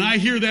 When I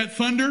hear that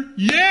thunder,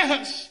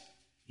 yes,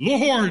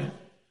 Lord,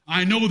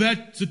 I know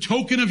that's a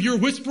token of your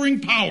whispering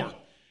power.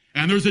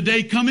 And there's a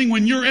day coming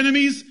when your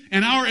enemies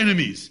and our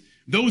enemies,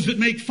 those that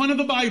make fun of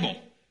the Bible.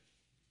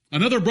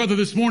 Another brother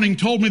this morning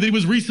told me that he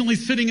was recently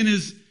sitting in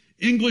his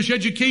English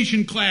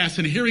education class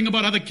and hearing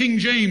about how the King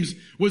James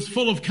was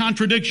full of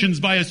contradictions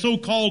by a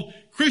so-called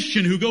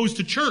Christian who goes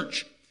to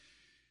church.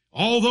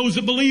 All those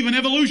that believe in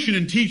evolution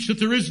and teach that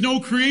there is no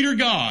creator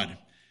God.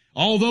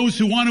 All those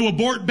who want to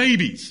abort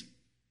babies.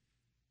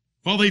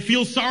 While they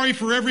feel sorry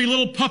for every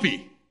little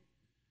puppy.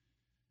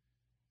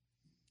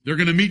 They're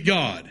going to meet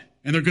God.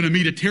 And they're going to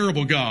meet a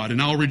terrible God.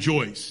 And I'll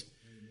rejoice.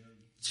 Amen.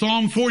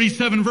 Psalm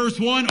 47 verse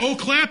 1. Oh,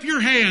 clap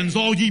your hands,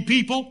 all ye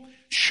people.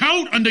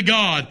 Shout unto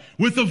God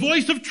with the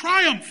voice of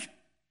triumph.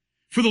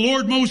 For the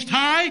Lord Most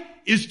High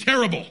is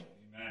terrible.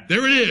 Amen.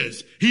 There it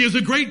is. He is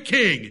a great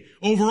king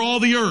over all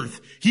the earth.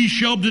 He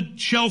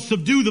shall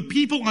subdue the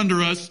people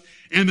under us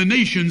and the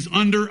nations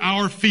under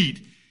our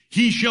feet.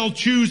 He shall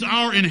choose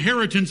our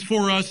inheritance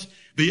for us,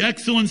 the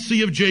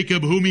excellency of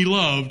Jacob, whom he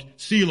loved,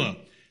 Selah.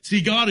 See,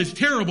 God is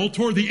terrible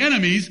toward the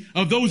enemies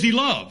of those he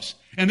loves.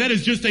 And that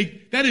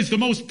is the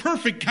most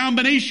perfect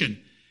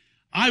combination.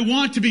 I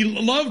want to be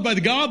loved by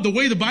the God the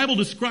way the Bible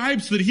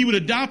describes so that he would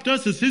adopt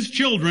us as his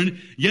children,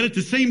 yet at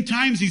the same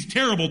time he's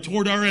terrible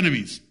toward our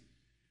enemies.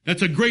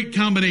 That's a great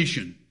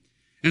combination.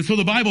 And so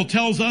the Bible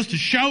tells us to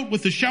shout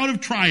with the shout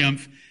of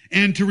triumph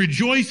and to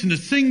rejoice and to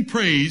sing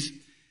praise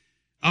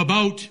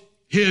about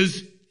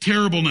his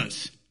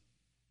terribleness.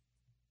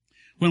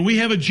 When we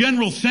have a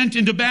general sent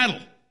into battle,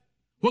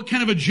 what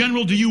kind of a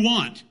general do you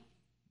want?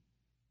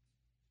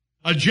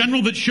 A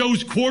general that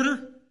shows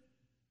quarter?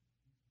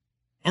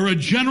 Or a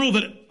general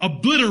that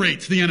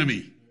obliterates the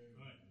enemy?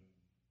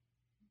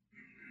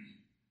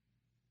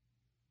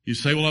 You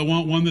say, well, I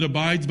want one that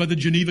abides by the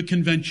Geneva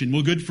Convention.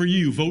 Well, good for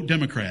you. Vote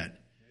Democrat.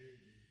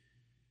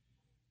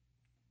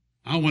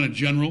 I want a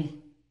general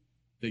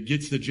that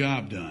gets the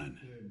job done.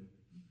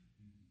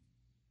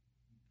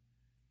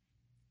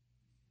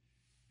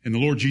 And the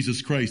Lord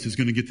Jesus Christ is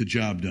going to get the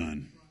job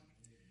done.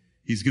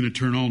 He's going to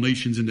turn all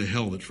nations into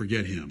hell that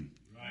forget him.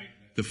 Right.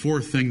 The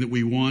fourth thing that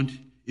we want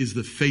is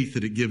the faith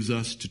that it gives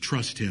us to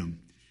trust him,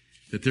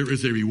 that there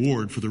is a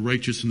reward for the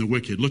righteous and the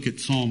wicked. Look at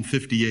Psalm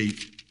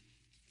 58.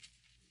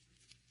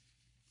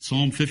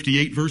 Psalm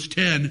 58 verse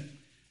 10.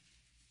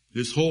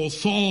 This whole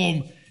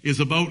psalm is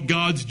about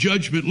God's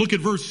judgment. Look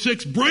at verse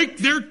 6. Break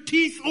their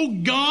teeth,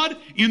 O God,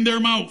 in their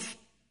mouth.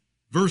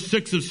 Verse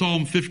 6 of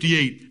Psalm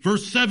 58.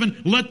 Verse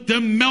 7. Let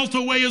them melt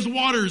away as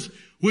waters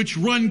which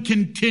run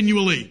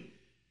continually.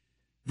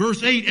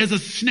 Verse 8. As a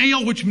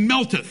snail which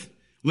melteth,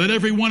 let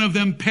every one of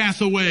them pass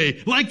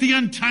away, like the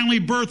untimely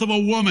birth of a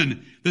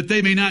woman, that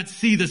they may not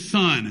see the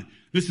sun.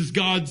 This is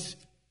God's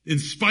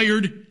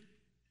inspired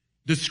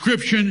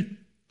description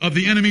of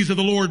the enemies of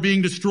the Lord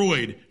being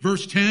destroyed.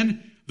 Verse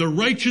 10. The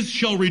righteous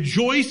shall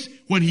rejoice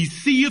when he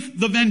seeth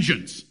the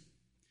vengeance.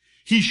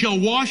 He shall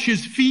wash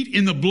his feet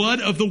in the blood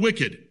of the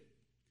wicked,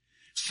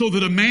 so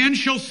that a man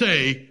shall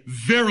say,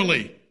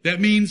 verily,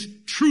 that means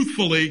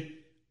truthfully,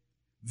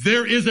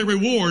 there is a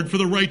reward for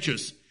the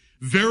righteous.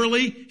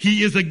 Verily,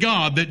 he is a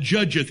God that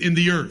judgeth in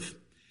the earth.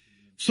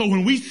 So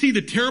when we see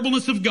the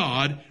terribleness of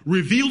God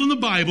revealed in the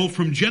Bible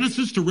from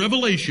Genesis to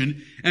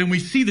Revelation, and we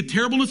see the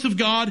terribleness of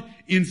God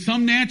in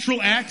some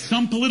natural acts,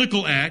 some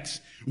political acts,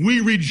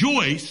 we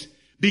rejoice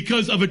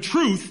because of a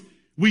truth.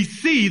 We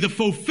see the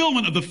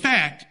fulfillment of the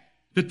fact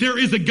that there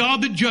is a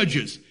God that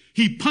judges.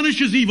 He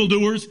punishes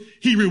evildoers.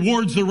 He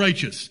rewards the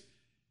righteous.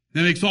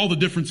 That makes all the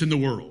difference in the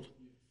world.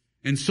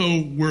 And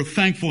so we're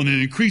thankful, and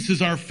it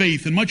increases our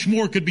faith, and much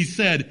more could be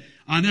said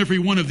on every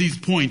one of these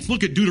points.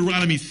 Look at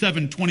Deuteronomy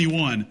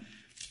 7:21.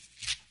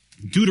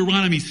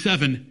 Deuteronomy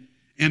 7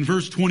 and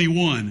verse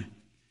 21.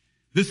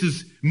 This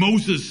is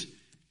Moses,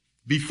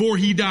 before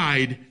he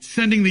died,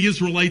 sending the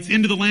Israelites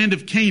into the land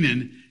of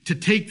Canaan to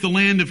take the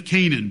land of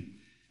Canaan.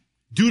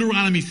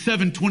 Deuteronomy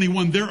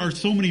 7:21. There are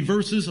so many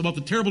verses about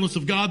the terribleness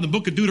of God in the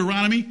book of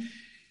Deuteronomy.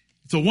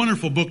 It's a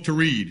wonderful book to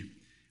read.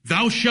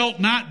 Thou shalt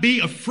not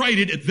be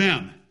affrighted at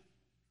them.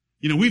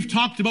 You know, we've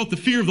talked about the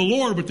fear of the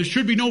Lord, but there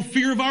should be no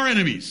fear of our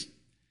enemies.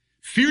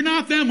 Fear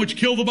not them which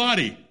kill the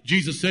body.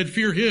 Jesus said,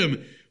 fear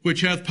him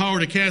which hath power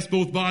to cast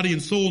both body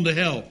and soul into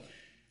hell.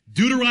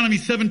 Deuteronomy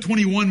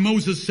 7:21,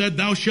 Moses said,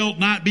 thou shalt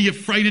not be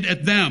affrighted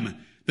at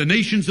them, the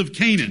nations of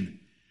Canaan.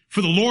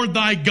 For the Lord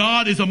thy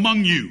God is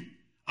among you,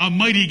 a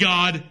mighty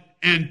God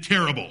and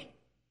terrible.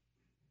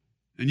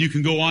 And you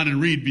can go on and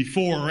read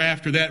before or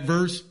after that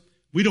verse.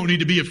 We don't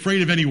need to be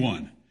afraid of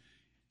anyone.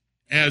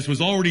 As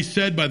was already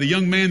said by the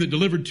young man that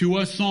delivered to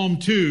us Psalm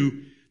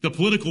 2, the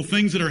political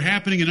things that are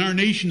happening in our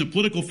nation, the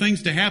political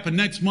things to happen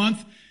next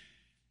month,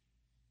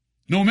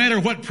 no matter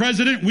what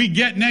president we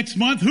get next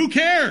month, who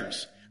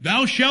cares?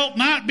 Thou shalt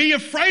not be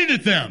afraid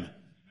at them.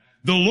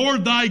 The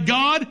Lord thy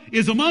God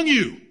is among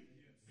you,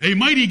 a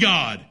mighty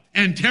God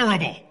and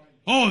terrible.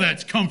 Oh,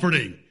 that's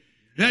comforting.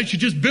 That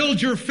should just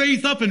build your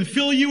faith up and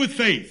fill you with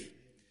faith.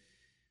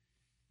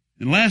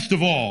 And last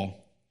of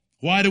all,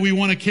 why do we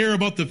want to care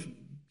about the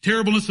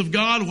terribleness of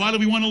God? Why do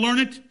we want to learn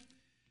it?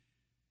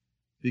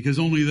 Because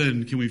only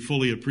then can we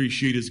fully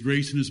appreciate his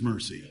grace and his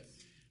mercy,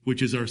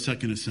 which is our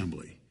second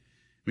assembly.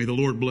 May the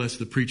Lord bless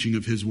the preaching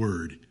of his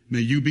word. May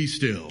you be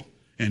still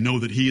and know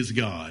that he is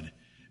God.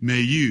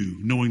 May you,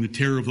 knowing the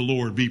terror of the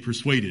Lord, be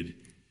persuaded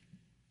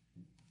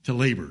to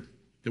labor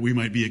that we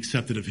might be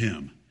accepted of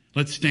him.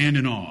 Let's stand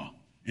in awe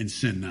and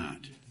sin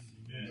not.